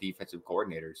offensive and defensive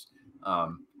coordinators.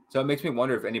 So it makes me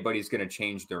wonder if anybody's going to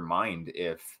change their mind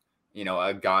if,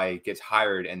 a guy gets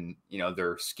hired and,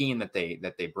 their scheme that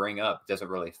they bring up doesn't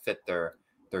really fit their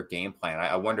game plan.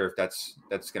 I wonder if that's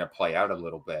going to play out a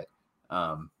little bit.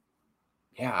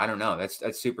 Yeah, I don't know.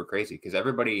 That's super crazy because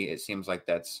everybody, it seems like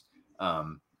that's,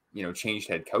 changed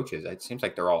head coaches. It seems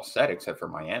like they're all set except for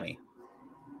Miami.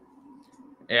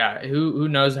 Yeah, who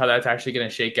knows how that's actually going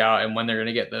to shake out and when they're going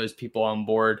to get those people on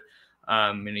board.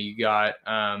 You got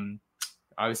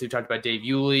obviously we talked about Dave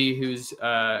Yulee, who's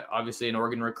obviously an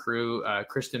Oregon recruit.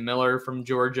 Kristen Miller from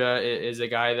Georgia is a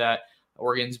guy that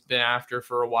Oregon's been after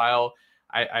for a while.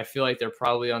 I feel like they're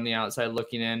probably on the outside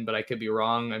looking in, but I could be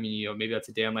wrong. I mean, maybe that's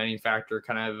a Dan Lanning factor,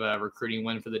 kind of a recruiting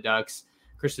win for the Ducks.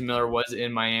 Kristen Miller was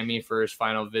in Miami for his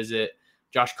final visit.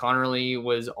 Josh Connerly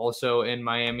was also in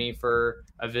Miami for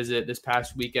a visit this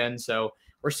past weekend. So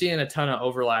we're seeing a ton of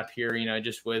overlap here,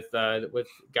 just with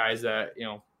guys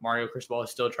that, Mario Cristobal is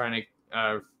still trying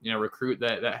to, recruit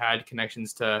that had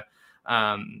connections to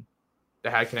Oregon.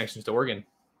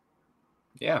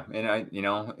 Yeah.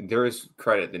 And there is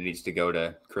credit that needs to go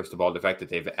to Cristobal. The fact that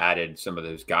they've added some of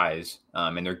those guys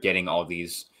and they're getting all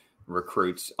these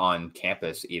recruits on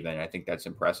campus even. I think that's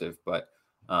impressive. But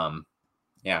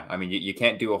yeah, I mean, you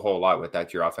can't do a whole lot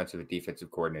without your offensive and defensive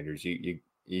coordinators.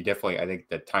 You definitely, I think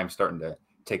the time's starting to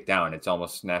tick down. It's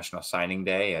almost National Signing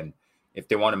Day. And if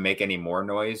they want to make any more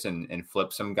noise and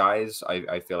flip some guys,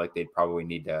 I feel like they'd probably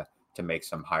need to make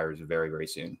some hires very, very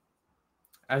soon.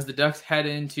 As the Ducks head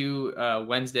into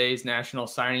Wednesday's National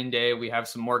Signing Day, we have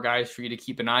some more guys for you to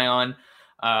keep an eye on.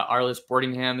 Arliss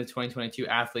Boardingham, the 2022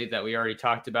 athlete that we already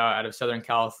talked about out of Southern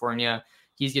California.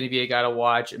 He's going to be a guy to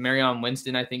watch. Marion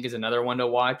Winston, I think, is another one to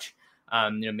watch.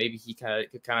 Maybe he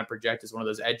could kind of project as one of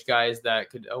those edge guys that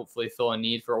could hopefully fill a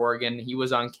need for Oregon. He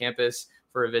was on campus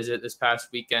for a visit this past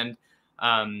weekend,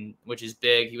 which is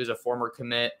big. He was a former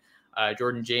commit.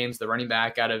 Jordan James, the running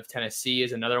back out of Tennessee,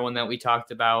 is another one that we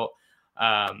talked about.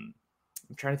 I'm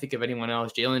trying to think of anyone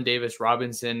else. Jalen Davis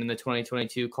Robinson in the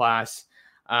 2022 class.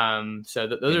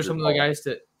 Those are some of the guys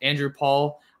to Andrew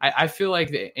Paul. I feel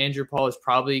like Andrew Paul is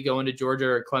probably going to Georgia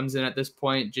or Clemson at this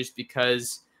point, just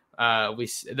because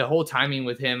the whole timing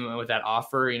with him with that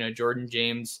offer, Jordan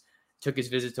James took his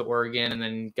visit to Oregon and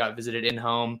then got visited in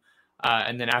home.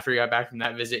 And then after he got back from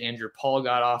that visit, Andrew Paul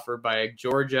got offered by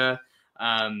Georgia.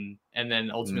 And then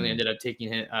ultimately ended up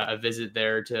taking a visit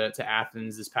there to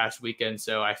Athens this past weekend.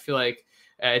 So I feel like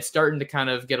it's starting to kind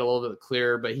of get a little bit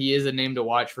clearer, but he is a name to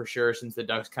watch for sure, since the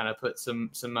Ducks kind of put some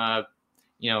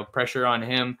pressure on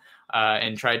him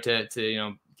and tried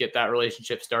to get that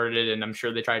relationship started. And I'm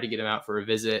sure they tried to get him out for a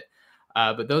visit.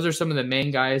 But those are some of the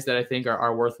main guys that I think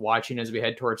are worth watching as we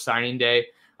head towards signing day.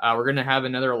 We're going to have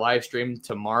another live stream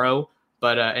tomorrow,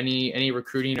 but any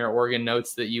recruiting or Oregon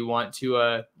notes that you want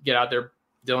to get out there,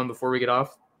 Dylan, before we get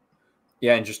off?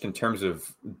 Yeah, and just in terms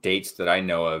of dates that I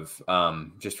know of,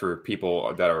 just for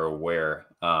people that are aware,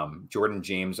 Jordan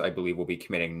James, I believe, will be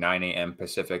committing 9 a.m.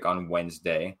 Pacific on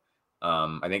Wednesday.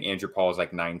 I think Andrew Paul is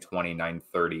like 9:20,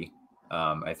 9:30.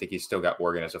 I think he's still got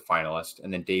Oregon as a finalist.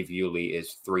 And then Dave Yulee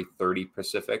is 3:30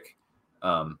 Pacific.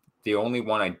 The only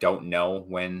one I don't know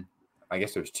when, I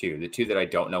guess there's two. The two that I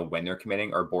don't know when they're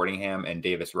committing are Boardingham and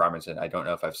Davis Robinson. I don't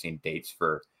know if I've seen dates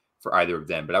for either of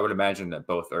them, but I would imagine that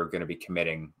both are going to be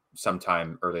committing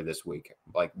sometime early this week,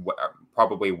 like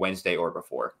probably Wednesday or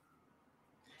before.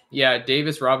 Yeah,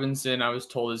 Davis Robinson, I was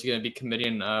told, is going to be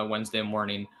committing Wednesday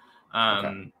morning.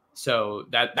 Okay. So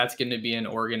that's going to be an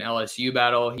Oregon LSU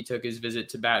battle. He took his visit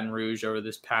to Baton Rouge over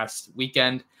this past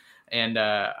weekend, and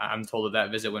I'm told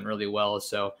that visit went really well.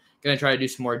 So going to try to do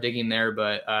some more digging there.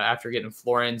 But after getting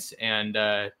Florence and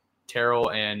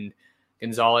Terrell and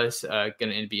Gonzalez, going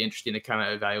to be interesting to kind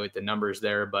of evaluate the numbers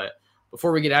there. But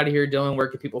before we get out of here, Dylan, where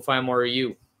can people find more of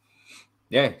you?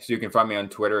 Yeah, so you can find me on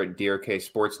Twitter at DRK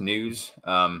Sports News.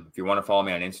 If you want to follow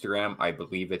me on Instagram, I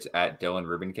believe it's at Dylan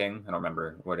Rubin King. I don't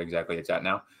remember what exactly it's at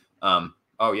now.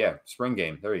 Oh yeah, spring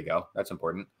game. There you go. That's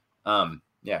important.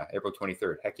 Yeah, April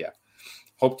 23rd. Heck yeah.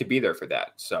 Hope to be there for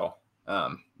that. So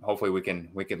hopefully we can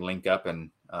link up and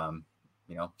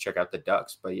check out the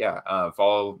Ducks. But yeah,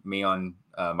 follow me on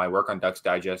my work on Ducks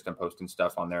Digest. I'm posting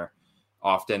stuff on there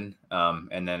often,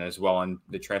 and then as well on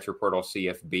the transfer portal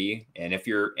CFB. And if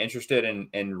you're interested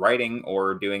in writing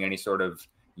or doing any sort of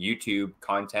YouTube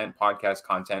content, podcast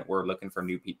content, we're looking for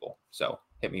new people. So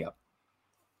hit me up.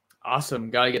 Awesome.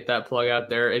 Got to get that plug out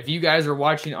there. If you guys are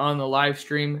watching on the live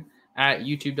stream at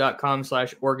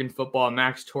youtube.com/Oregon Football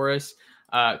Max Torres,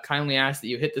 kindly ask that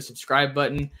you hit the subscribe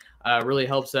button. Really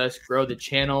helps us grow the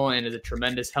channel and is a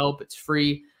tremendous help. It's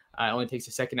free. It only takes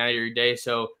a second out of your day.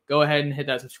 So go ahead and hit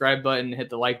that subscribe button, hit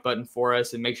the like button for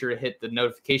us, and make sure to hit the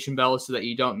notification bell so that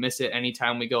you don't miss it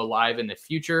anytime we go live in the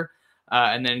future.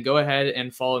 And then go ahead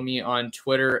and follow me on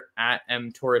Twitter at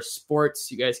mtorresports.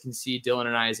 You guys can see Dylan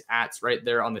and I's ats right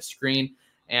there on the screen.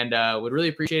 And would really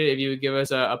appreciate it if you would give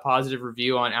us a positive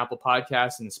review on Apple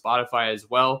Podcasts and Spotify as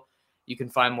well. You can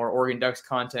find more Oregon Ducks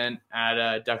content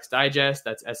at Ducks Digest.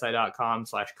 That's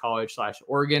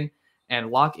si.com/college/Oregon. And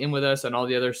lock in with us on all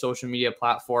the other social media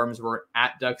platforms. We're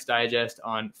at Ducks Digest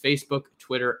on Facebook,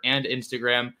 Twitter, and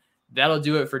Instagram. That'll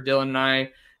do it for Dylan and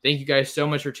I. Thank you guys so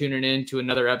much for tuning in to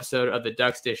another episode of the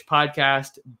Ducks Dish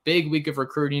podcast. Big week of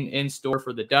recruiting in store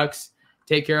for the Ducks.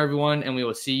 Take care, everyone, and we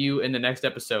will see you in the next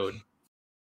episode.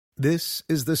 This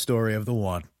is the story of the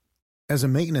one. As a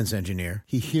maintenance engineer,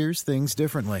 he hears things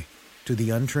differently. To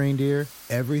the untrained ear,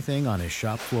 everything on his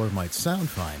shop floor might sound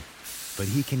fine,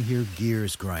 but he can hear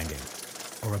gears grinding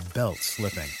or a belt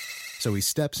slipping. So he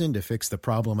steps in to fix the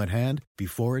problem at hand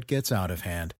before it gets out of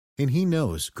hand. And he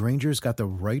knows Grainger's got the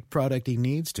right product he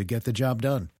needs to get the job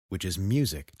done, which is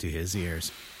music to his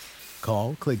ears.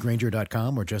 Call, click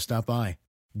Grainger.com, or just stop by.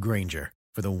 Grainger,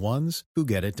 for the ones who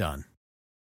get it done.